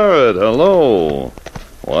 Liz Turret, hello.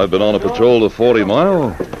 Well, I've been on a patrol to 40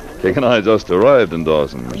 Mile. King and I just arrived in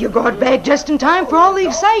Dawson. You got back just in time for all the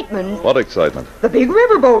excitement. What excitement? The big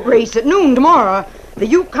riverboat race at noon tomorrow. The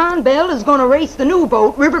Yukon Belle is going to race the new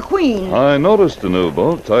boat, River Queen. I noticed the new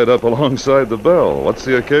boat tied up alongside the Belle. What's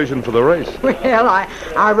the occasion for the race? Well,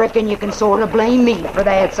 I reckon you can sort of blame me for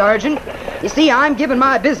that, Sergeant. You see, I'm giving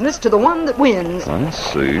my business to the one that wins. I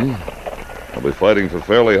see. I'll be fighting for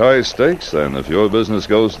fairly high stakes, then. If your business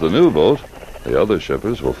goes to the new boat, the other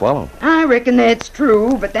shippers will follow. I reckon that's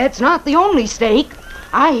true, but that's not the only stake.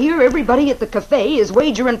 I hear everybody at the cafe is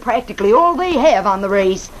wagering practically all they have on the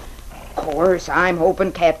race. Of course, I'm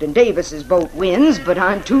hoping Captain Davis's boat wins, but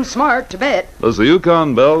I'm too smart to bet. Does the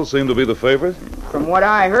Yukon Belle seem to be the favorite? From what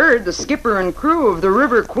I heard, the skipper and crew of the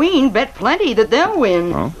River Queen bet plenty that they'll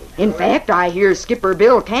win. Oh? In fact, I hear Skipper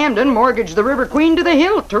Bill Camden mortgaged the River Queen to the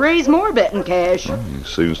hilt to raise more betting cash. He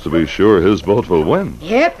seems to be sure his boat will win.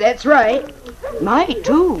 Yep, that's right. Might,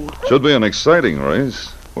 too. Should be an exciting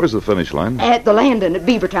race. Where's the finish line? At the landing at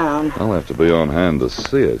Beavertown. I'll have to be on hand to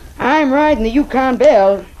see it. I'm riding the Yukon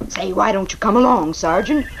Belle. Say, why don't you come along,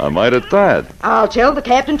 Sergeant? I might at that. I'll tell the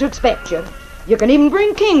captain to expect you. You can even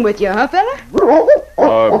bring King with you, huh, fella?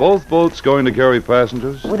 Are both boats going to carry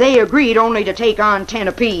passengers? Well, they agreed only to take on 10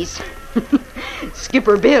 apiece.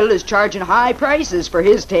 Skipper Bill is charging high prices for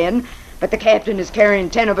his 10, but the captain is carrying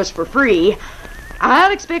 10 of us for free.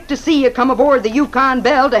 I'll expect to see you come aboard the Yukon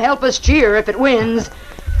Belle to help us cheer if it wins.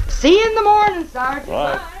 See you in the morning, Sergeant.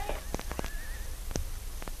 Right.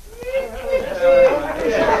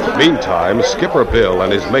 Meantime, Skipper Bill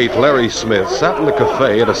and his mate Larry Smith sat in the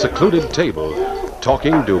cafe at a secluded table,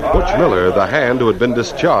 talking to Butch Miller, the hand who had been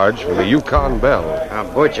discharged from the Yukon Belle.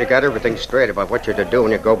 Now, Butch, you got everything straight about what you're to do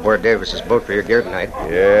when you go aboard Davis's boat for your gear tonight.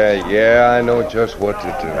 Yeah, I know just what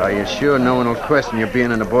to do. Are you sure no one will question you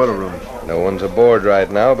being in the boiler room? No one's aboard right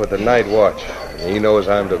now but the night watch. He knows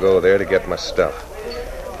I'm to go there to get my stuff.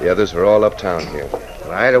 The others are all uptown here.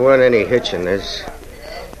 Well, I don't want any hitch in this.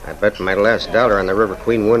 I bet my last dollar on the River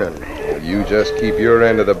Queen winning. Well, you just keep your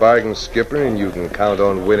end of the bargain, Skipper, and you can count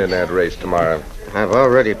on winning that race tomorrow. I've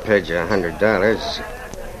already paid you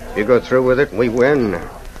 $100. If you go through with it and we win,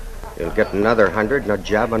 you'll get another 100 and a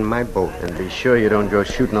job on my boat. And be sure you don't go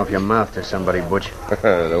shooting off your mouth to somebody, Butch.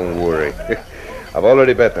 Don't worry. I've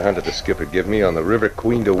already bet the 100 the skipper give me on the River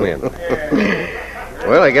Queen to win.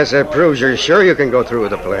 Well, I guess that proves you're sure you can go through with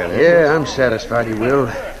the plan. Yeah, I'm satisfied he will.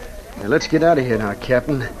 Now, let's get out of here now,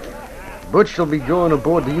 Captain. Butch will be going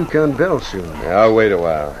aboard the Yukon Belle soon. I'll wait a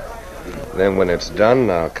while. Then when it's done,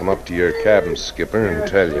 I'll come up to your cabin, Skipper, and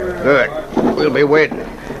tell you. Good. We'll be waiting.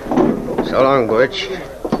 So long, Butch.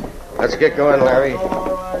 Let's get going, Larry.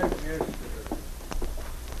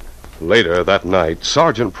 Later that night,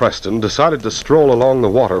 Sergeant Preston decided to stroll along the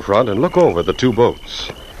waterfront and look over the two boats.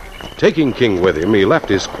 Taking King with him, he left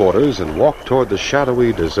his quarters and walked toward the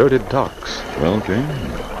shadowy, deserted docks. Well, King,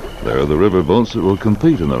 there are the river boats that will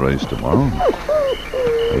compete in the race tomorrow.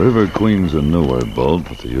 The River Queen's a newer boat,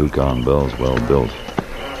 but the Yukon Belle's well built.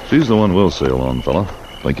 She's the one we'll sail on, fella.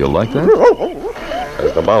 Think you'll like that?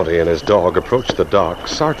 As the Mountie and his dog approached the dock,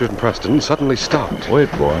 Sergeant Preston suddenly stopped.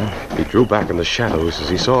 Wait, boy. He drew back in the shadows as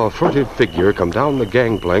he saw a furtive figure come down the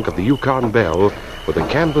gangplank of the Yukon Belle with a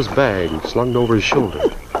canvas bag slung over his shoulder.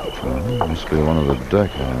 Must be one of the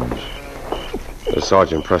deckhands. As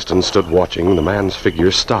Sergeant Preston stood watching, the man's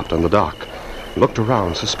figure stopped on the dock and looked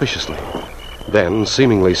around suspiciously. Then,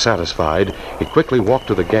 seemingly satisfied, he quickly walked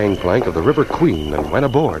to the gangplank of the River Queen and went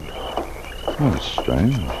aboard. That's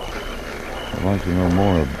strange. I'd like to know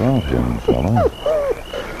more about him, fella.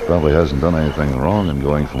 Probably hasn't done anything wrong in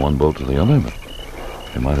going from one boat to the other, but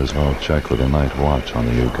you might as well check with the night watch on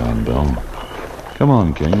the Yukon Belle. Come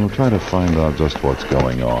on, King. We'll try to find out just what's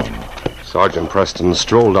going on. Sergeant Preston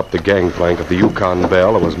strolled up the gangplank of the Yukon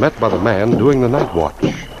Belle and was met by the man doing the night watch.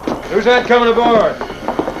 Who's that coming aboard?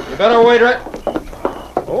 You better wait right...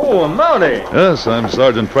 Oh, a Mountie. Yes, I'm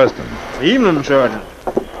Sergeant Preston. Evening, Sergeant.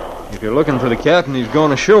 If you're looking for the captain, he's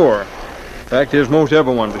gone ashore. Fact is, most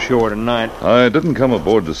everyone's ashore tonight. I didn't come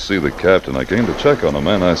aboard to see the captain. I came to check on a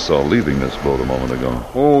man I saw leaving this boat a moment ago.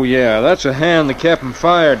 Oh, yeah, that's a hand the captain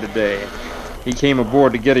fired today. He came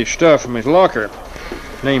aboard to get his stuff from his locker.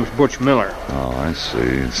 His name's Butch Miller. Oh, I see.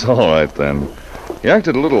 It's all right, then. He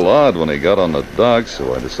acted a little odd when he got on the dock,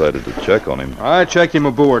 so I decided to check on him. I checked him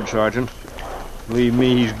aboard, Sergeant. Believe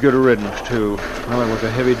me, he's good riddance, too. Well, he was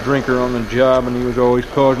a heavy drinker on the job, and he was always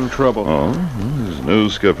causing trouble. Oh, well, his new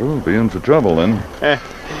skipper will be in for trouble, then.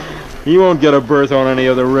 He won't get a berth on any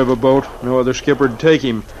other riverboat. No other skipper'd take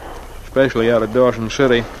him, especially out of Dawson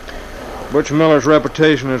City. Butch Miller's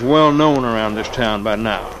reputation is well known around this town by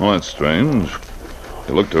now. Oh, that's strange.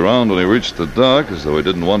 He looked around when he reached the dock as though he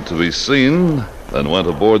didn't want to be seen, then went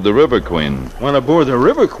aboard the River Queen. Went aboard the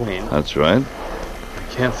River Queen? That's right.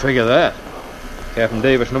 I can't figure that. Captain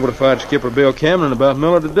Davis notified Skipper Bill Cameron about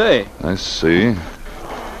Miller today. I see.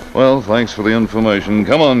 Well, thanks for the information.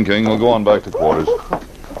 Come on, King. We'll go on back to quarters.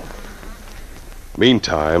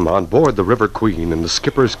 Meantime, on board the River Queen in the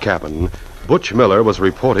skipper's cabin, Butch Miller was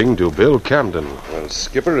reporting to Bill Camden. Well,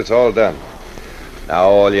 Skipper, it's all done. Now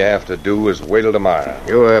all you have to do is wait till tomorrow.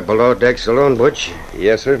 You below deck saloon, Butch?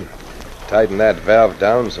 Yes, sir. Tighten that valve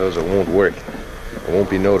down so as it won't work. It won't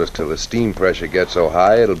be noticed till the steam pressure gets so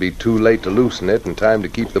high it'll be too late to loosen it in time to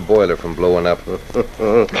keep the boiler from blowing up.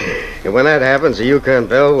 And when that happens, the Yukon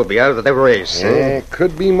Belle will be out of the race. It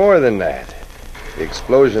could be more than that. The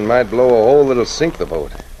explosion might blow a hole that'll sink the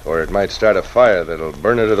boat, or it might start a fire that'll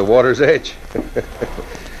burn her to the water's edge.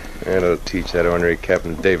 It'll teach that ornery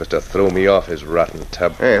Captain Davis to throw me off his rotten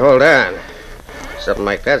tub. Hey, hold on. Something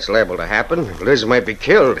like that's liable to happen. Liz might be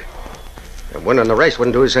killed. winning the race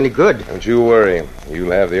wouldn't do us any good. Don't you worry.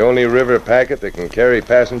 You'll have the only river packet that can carry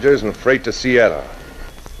passengers and freight to Seattle.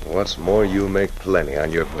 What's more, you'll make plenty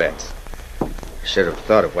on your bets. Should have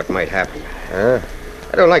thought of what might happen. Huh?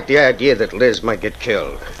 I don't like the idea that Liz might get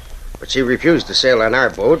killed. But she refused to sail on our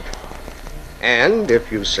boat. And,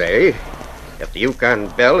 if you say, if the Yukon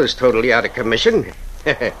Belle is totally out of commission,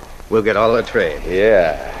 we'll get all the trade.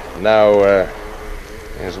 Yeah. Now,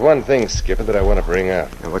 there's one thing, Skipper, that I want to bring up.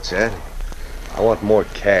 What's that? I want more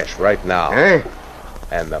cash right now. Huh?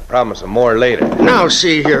 And the promise of more later. Now,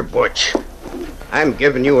 see here, Butch. I'm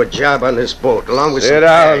giving you a job on this boat, along with Sit some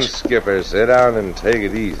down, cash. Skipper. Sit down and take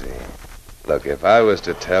it easy. Look, if I was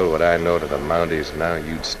to tell what I know to the Mounties now,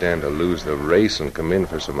 you'd stand to lose the race and come in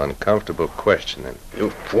for some uncomfortable questioning. You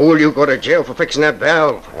fool, you go to jail for fixing that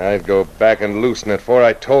valve. I'd go back and loosen it before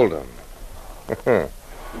I told him.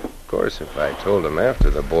 Of course, if I told him after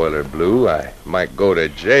the boiler blew, I might go to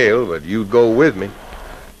jail, but you'd go with me.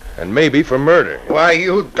 And maybe for murder. Why,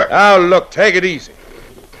 you... Now, look, take it easy.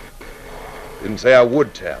 Didn't say I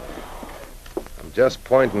would tell. I'm just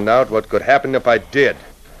pointing out what could happen if I did.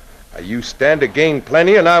 You stand to gain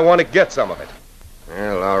plenty, and I want to get some of it.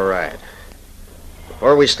 Well, all right.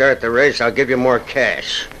 Before we start the race, I'll give you more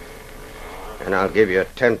cash. And I'll give you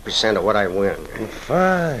 10% of what I win.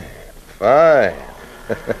 Fine.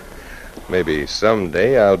 Maybe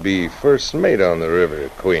someday I'll be first mate on the River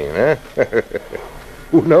Queen, huh?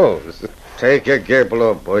 Who knows? Take your gear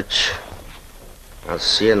below, Butch. I'll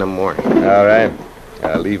see you in the morning. All right.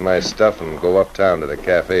 I'll leave my stuff and go uptown to the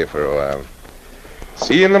cafe for a while.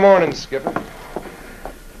 See you in the morning, Skipper.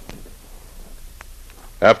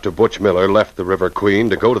 After Butch Miller left the River Queen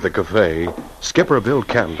to go to the cafe, Skipper Bill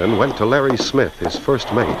Camden went to Larry Smith, his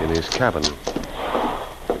first mate, in his cabin.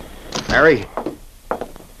 Larry,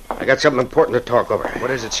 I got something important to talk over. What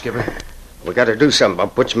is it, Skipper? We got to do something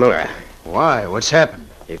about Butch Miller. Why? What's happened?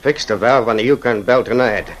 He fixed a valve on the Yukon Belle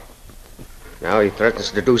tonight. Now he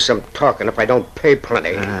threatens to do some talking if I don't pay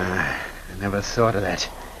plenty. I never thought of that.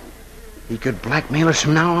 He could blackmail us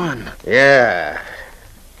from now on. Yeah.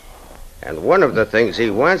 And one of the things he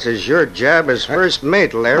wants is your job as first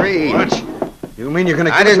mate, Larry. What? You mean you're going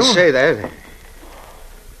to give I didn't it to him? say that.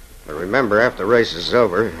 But remember, after the race is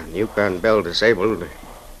over, and Yukon Belle disabled,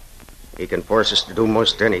 he can force us to do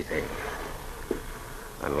most anything.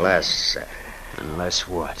 Unless... Unless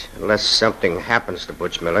what? Unless something happens to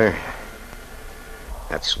Butch Miller.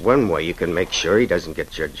 That's one way you can make sure he doesn't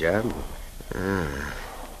get your job.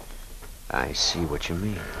 I see what you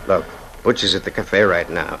mean. Look, Butch is at the cafe right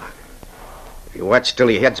now. If you watch till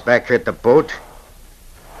he heads back here at the boat,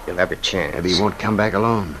 you'll have your chance. Maybe he won't come back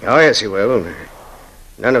alone. Oh, yes, he will.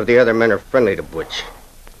 None of the other men are friendly to Butch.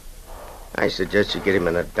 I suggest you get him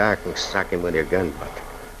in the dark and sock him with your gun butt.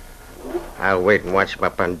 I'll wait and watch him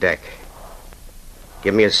up on deck.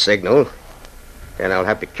 Give me a signal, then I'll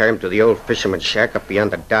have to carry him to the old fisherman's shack up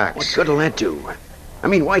beyond the docks. What good'll that do? I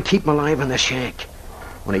mean, why keep him alive in the shack?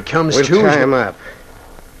 When he comes we'll to... tie him up.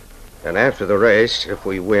 And after the race, if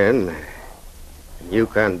we win, and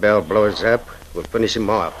Yukon Belle blows up, we'll finish him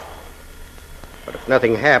off. But if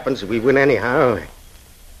nothing happens, we win anyhow.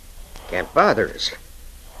 Can't bother us.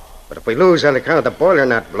 But if we lose on account of the boiler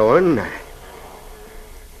not blowing,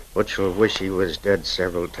 Butch will wish he was dead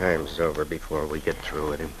several times over before we get through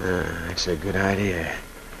with him. That's a good idea.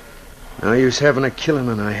 No use having a killing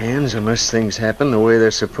on our hands unless things happen the way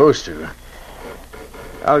they're supposed to.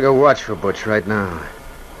 I'll go watch for Butch right now.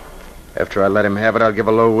 After I let him have it, I'll give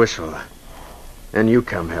a low whistle. Then you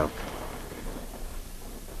come help.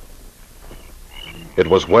 It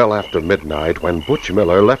was well after midnight when Butch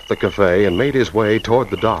Miller left the cafe and made his way toward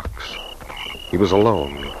the docks. He was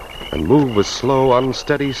alone and moved with slow,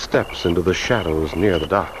 unsteady steps into the shadows near the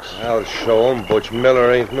docks. I'll show him Butch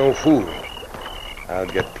Miller ain't no fool. I'll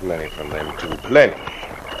get plenty from them, too. Plenty.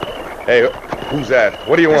 Hey, who's that?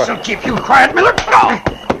 What do you want? This'll keep you quiet, Miller. No!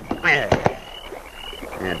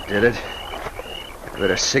 That did it. I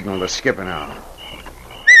better signal the skipper now.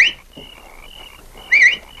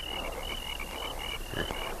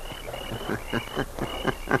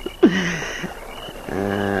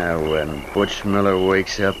 When Butch Miller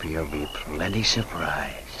wakes up, he'll be plenty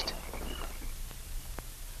surprised.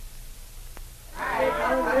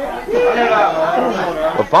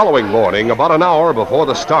 The following morning, about an hour before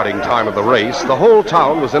the starting time of the race, the whole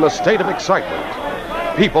town was in a state of excitement.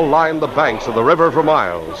 People lined the banks of the river for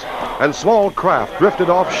miles, and small craft drifted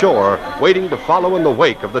offshore, waiting to follow in the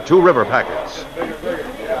wake of the two river packets.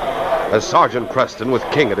 As Sergeant Preston, with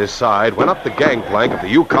King at his side, went up the gangplank of the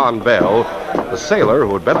Yukon Belle, the sailor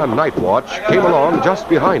who had been on night watch came along just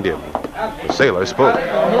behind him. The sailor spoke.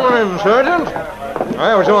 Morning, Sergeant.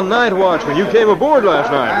 I was on night watch when you came aboard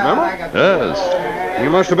last night, remember? Yes. You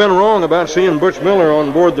must have been wrong about seeing Butch Miller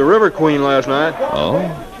on board the River Queen last night. Oh?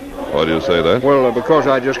 Why do you say that? Well, because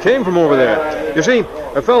I just came from over there. You see,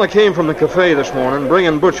 a fella came from the cafe this morning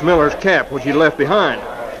bringing Butch Miller's cap, which he left behind.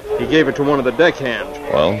 He gave it to one of the deckhands.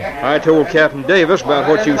 Well? I told Captain Davis about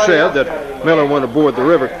what you said, that Miller went aboard the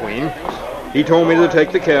River Queen. He told me to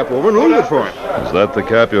take the cap over and leave it for him. Is that the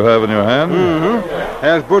cap you have in your hand? Mm-hmm.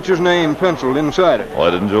 Has Butch's name penciled inside it. Why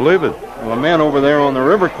didn't you leave it? Well, the men over there on the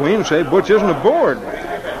River Queen say Butch isn't aboard.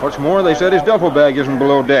 What's more, they said his duffel bag isn't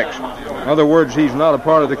below decks. In other words, he's not a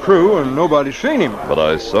part of the crew, and nobody's seen him. But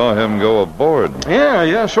I saw him go aboard.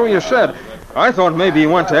 Yeah, so you said. I thought maybe he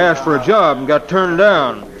went to ask for a job and got turned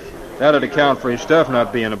down. That'd account for his stuff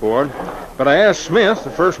not being aboard. But I asked Smith, the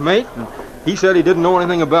first mate, and he said he didn't know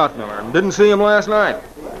anything about Miller and didn't see him last night.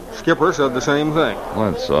 Skipper said the same thing.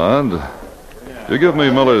 That's odd. You give me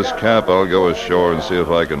Miller's cap, I'll go ashore and see if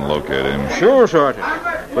I can locate him. Sure, Sergeant.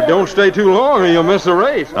 But don't stay too long or you'll miss the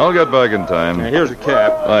race. I'll get back in time. Now, here's a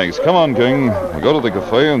cap. Thanks. Come on, King. We'll go to the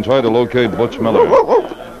cafe and try to locate Butch Miller.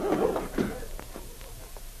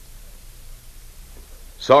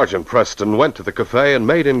 Sergeant Preston went to the cafe and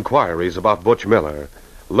made inquiries about Butch Miller,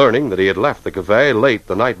 learning that he had left the cafe late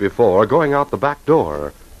the night before, going out the back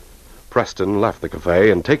door. Preston left the cafe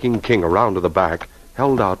and, taking King around to the back,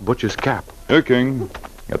 held out Butch's cap. Here, King.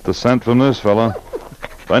 Get the scent from this fella.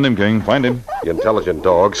 Find him, King. Find him. The intelligent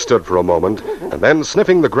dog stood for a moment, and then,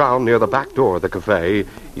 sniffing the ground near the back door of the cafe,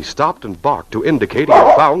 he stopped and barked to indicate he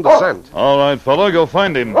had found the scent. All right, fella, go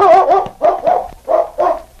find him.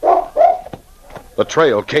 The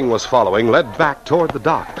trail King was following led back toward the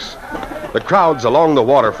docks. The crowds along the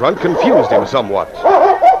waterfront confused him somewhat.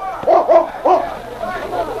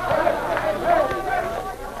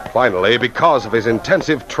 Finally, because of his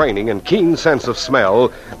intensive training and keen sense of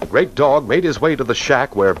smell, the great dog made his way to the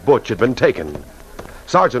shack where Butch had been taken.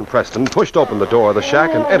 Sergeant Preston pushed open the door of the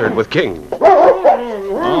shack and entered with King.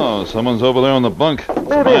 Oh, someone's over there on the bunk.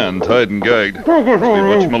 Man, tied and gagged. Must be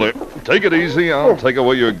Butch Miller. Take it easy. I'll take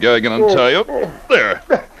away your gag and untie you. There.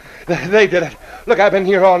 They did it. Look, I've been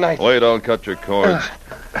here all night. Wait, I'll cut your cords.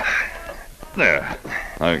 There.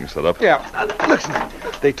 I can sit up. Yeah. Listen,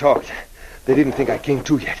 they talked. They didn't think I came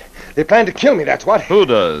to yet. They planned to kill me, that's what. Who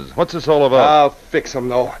does? What's this all about? I'll fix them,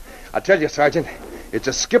 though. I'll tell you, Sergeant. It's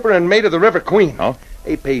a skipper and mate of the River Queen. Huh?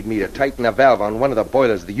 They paid me to tighten a valve on one of the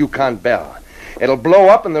boilers of the Yukon Belle. It'll blow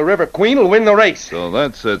up and the River Queen will win the race. So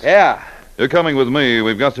that's it. Yeah. You're coming with me.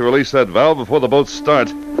 We've got to release that valve before the boats start.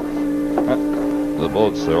 The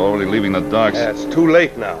boats, they're already leaving the docks. Yeah, it's too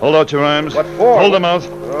late now. Hold out your arms. What for? Hold them out.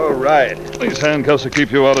 All right. These handcuffs will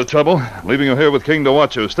keep you out of trouble. Leaving you here with King to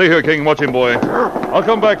watch you. Stay here, King. Watch him, boy. I'll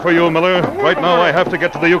come back for you, Miller. Right now, I have to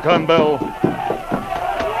get to the Yukon Belle.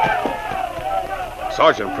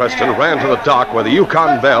 Sergeant Preston ran to the dock where the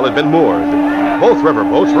Yukon Belle had been moored. Both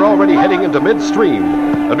riverboats were already heading into midstream,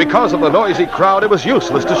 and because of the noisy crowd, it was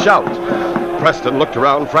useless to shout. Preston looked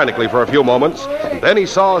around frantically for a few moments, and then he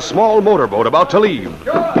saw a small motorboat about to leave.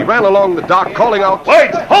 He ran along the dock, calling out,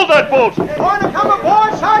 "Wait! Hold that boat!" You want to come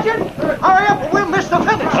aboard, Sergeant? Hurry up, or we'll miss the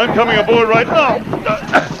finish. I'm coming aboard right now.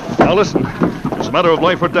 Now listen, it's a matter of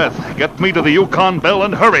life or death. Get me to the Yukon Belle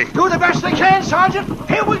and hurry. Do the best they can, Sergeant.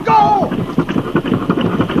 Here we go.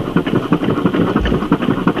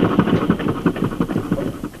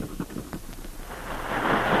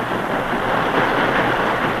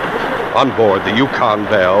 On board the Yukon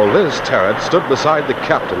Belle, Liz Tarrant stood beside the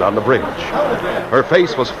captain on the bridge. Her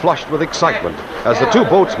face was flushed with excitement as the two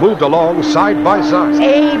boats moved along side by side.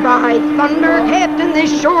 Say, by thunder, Captain,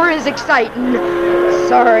 this sure is exciting.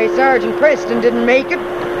 Sorry Sergeant Preston didn't make it.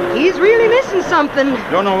 He's really missing something.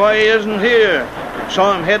 Don't know why he isn't here.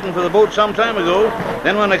 Saw him heading for the boat some time ago.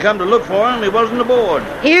 Then when I come to look for him, he wasn't aboard.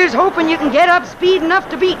 Here's hoping you can get up speed enough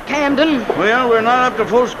to beat Camden. Well, we're not up to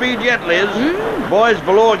full speed yet, Liz. Boys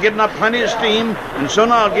below are getting up plenty of steam, and soon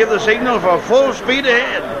I'll give the signal for full speed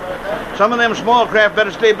ahead. Some of them small craft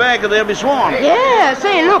better stay back or they'll be swamped. Yeah,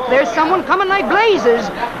 say, look, there's someone coming like blazes.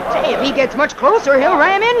 Say, if he gets much closer, he'll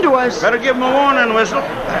ram into us. Better give him a warning whistle.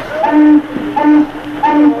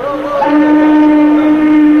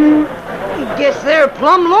 Guess they're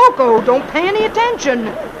plumb loco. Don't pay any attention.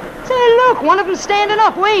 Say, look, one of them's standing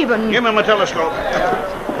up, waving. Give him a telescope.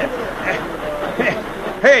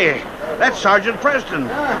 Hey, that's Sergeant Preston.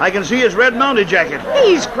 I can see his red mounted jacket.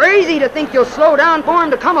 He's crazy to think you'll slow down for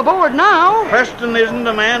him to come aboard now. Preston isn't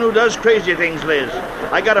a man who does crazy things, Liz.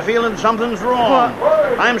 I got a feeling something's wrong.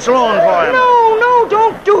 I'm slowing for him. No,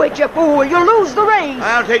 don't do it, you fool. You'll lose the race.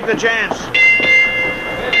 I'll take the chance.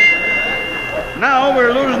 Now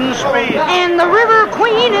we're losing speed. And the River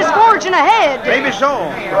Queen is forging ahead. Maybe so.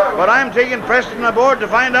 But I'm taking Preston aboard to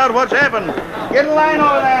find out what's happened. Get in line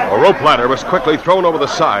over there. A rope ladder was quickly thrown over the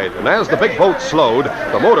side, and as the big boat slowed,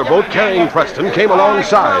 the motorboat carrying Preston came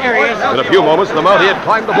alongside. In a few moments, the Mountie had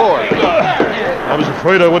climbed aboard. I was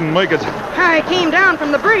afraid I wouldn't make it. I came down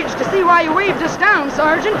from the bridge to see why you waved us down,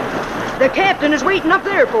 Sergeant. The captain is waiting up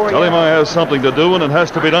there for you. Tell him I have something to do, and it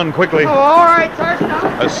has to be done quickly. Oh, all right, Sergeant.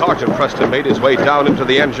 As Sergeant Preston made his way down into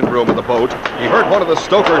the engine room of the boat, he heard one of the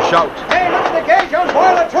stokers shout, Hey, look at the gauge on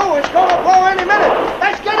boiler 2. It's going to blow any minute.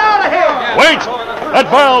 Let's get out of here. Wait! That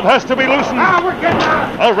valve has to be loosened. Now we're getting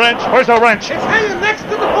out. A wrench. Where's a wrench? It's hanging next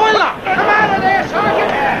to the boiler. Come out of there,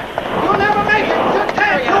 Sergeant. You'll never make it. You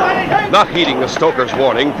can't do anything. Not heeding the stoker's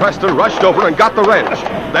warning, Preston rushed over and got the wrench.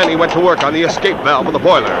 Then he went to work on the escape valve of the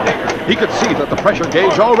boiler. He could see that the pressure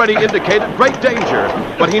gauge already indicated great danger,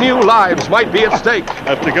 but he knew lives might be at stake.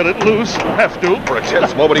 Have to get it loose. Have to. For a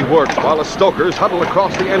tense moment he worked while the stokers huddled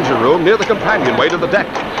across the engine room near the companionway to the deck.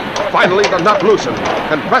 Finally, the nut loosened,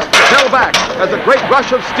 and Preston fell back as a great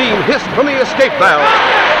rush of steam hissed from the escape valve.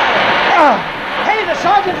 Hey, the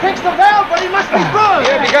sergeant fixed the valve, but he must be bruised.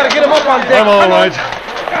 Yeah, you got to get him up on deck. I'm all right.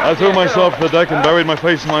 I threw myself to the deck and buried my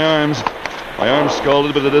face in my arms. My arm's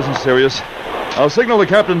scalded, but it isn't serious. I'll signal the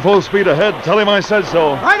captain full speed ahead. Tell him I said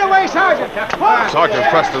so. Right away, Sergeant. Sergeant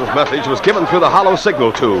Preston's message was given through the hollow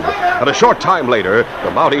signal tube. And a short time later,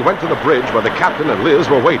 the Mountie went to the bridge where the captain and Liz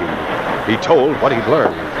were waiting. He told what he'd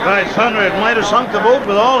learned. By thunder, it might have sunk the boat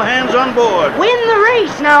with all hands on board. Win the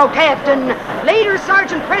race now, Captain. Later,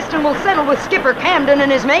 Sergeant Preston will settle with Skipper Camden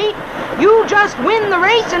and his mate. You just win the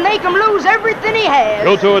race and make him lose everything he has.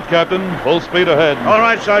 Go to it, Captain. Full speed ahead. All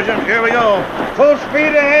right, Sergeant. Here we go. Full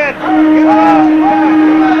speed ahead.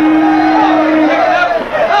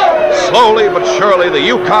 Slowly but surely, the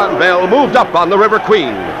Yukon Belle moved up on the River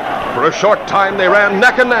Queen. For a short time, they ran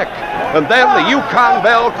neck and neck. And then the Yukon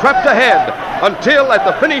Belle crept ahead until at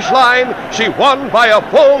the finish line, she won by a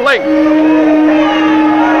full length.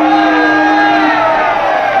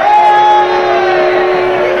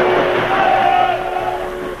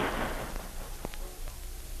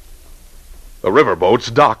 The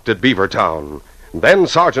riverboats docked at Beavertown. Then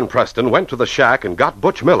Sergeant Preston went to the shack and got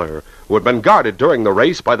Butch Miller, who had been guarded during the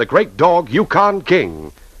race by the great dog Yukon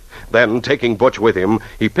King. Then, taking Butch with him,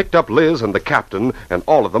 he picked up Liz and the captain, and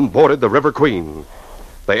all of them boarded the River Queen.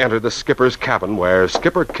 They entered the skipper's cabin, where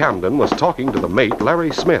Skipper Camden was talking to the mate,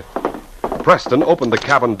 Larry Smith. Preston opened the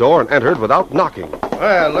cabin door and entered without knocking.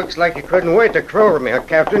 Well, looks like you couldn't wait to crow me,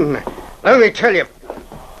 Captain. Let me tell you.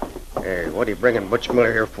 Hey, what are you bringing Butch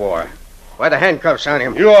Miller here for? Why the handcuffs on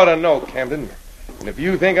him? You ought to know, Camden. And if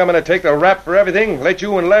you think I'm going to take the rap for everything, let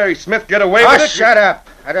you and Larry Smith get away with it... Shut up.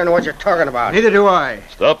 I don't know what you're talking about. Neither do I.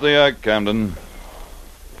 Stop the act, Camden.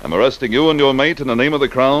 I'm arresting you and your mate in the name of the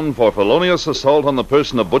Crown for felonious assault on the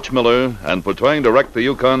person of Butch Miller and for trying to wreck the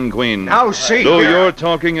Yukon Queen. Now, see Do here. your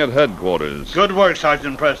talking at headquarters. Good work,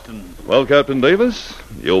 Sergeant Preston. Well, Captain Davis,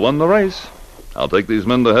 you won the race. I'll take these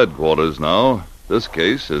men to headquarters now. This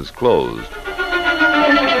case is closed.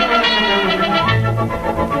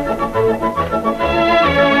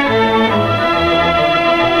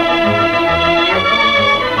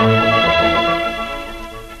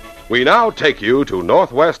 We now take you to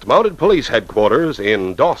Northwest Mounted Police Headquarters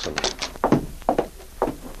in Dawson.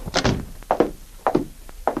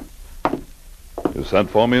 You sent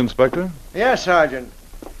for me, Inspector? Yes, Sergeant.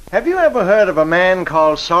 Have you ever heard of a man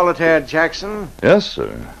called Solitaire Jackson? Yes,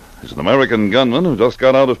 sir. He's an American gunman who just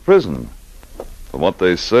got out of prison. From what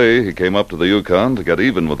they say, he came up to the Yukon to get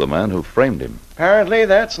even with the man who framed him. Apparently,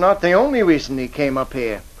 that's not the only reason he came up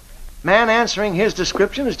here. Man answering his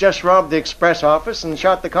description has just robbed the express office and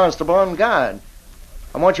shot the constable on guard.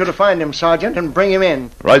 I want you to find him, Sergeant, and bring him in.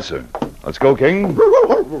 Right, sir. Let's go, King.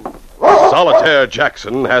 Solitaire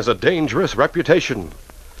Jackson has a dangerous reputation.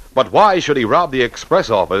 But why should he rob the express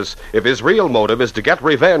office if his real motive is to get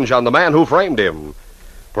revenge on the man who framed him?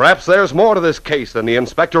 Perhaps there's more to this case than the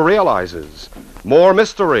inspector realizes. More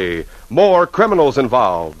mystery, more criminals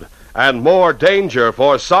involved, and more danger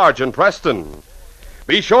for Sergeant Preston.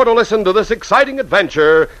 Be sure to listen to this exciting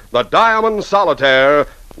adventure, The Diamond Solitaire,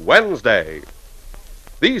 Wednesday.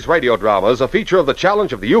 These radio dramas, a feature of the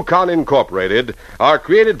Challenge of the Yukon Incorporated, are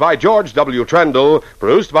created by George W. Trendle,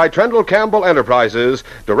 produced by Trendle Campbell Enterprises,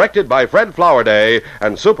 directed by Fred Flowerday,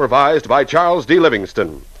 and supervised by Charles D.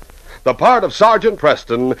 Livingston. The part of Sergeant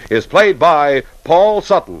Preston is played by Paul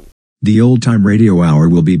Sutton. The Old Time Radio Hour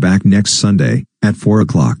will be back next Sunday at 4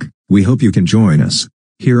 o'clock. We hope you can join us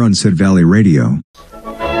here on Sid Valley Radio.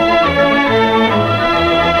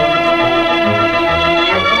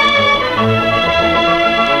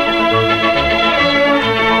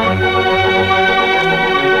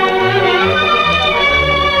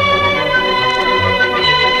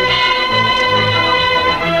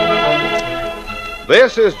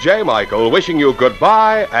 This is J. Michael wishing you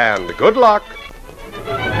goodbye and good luck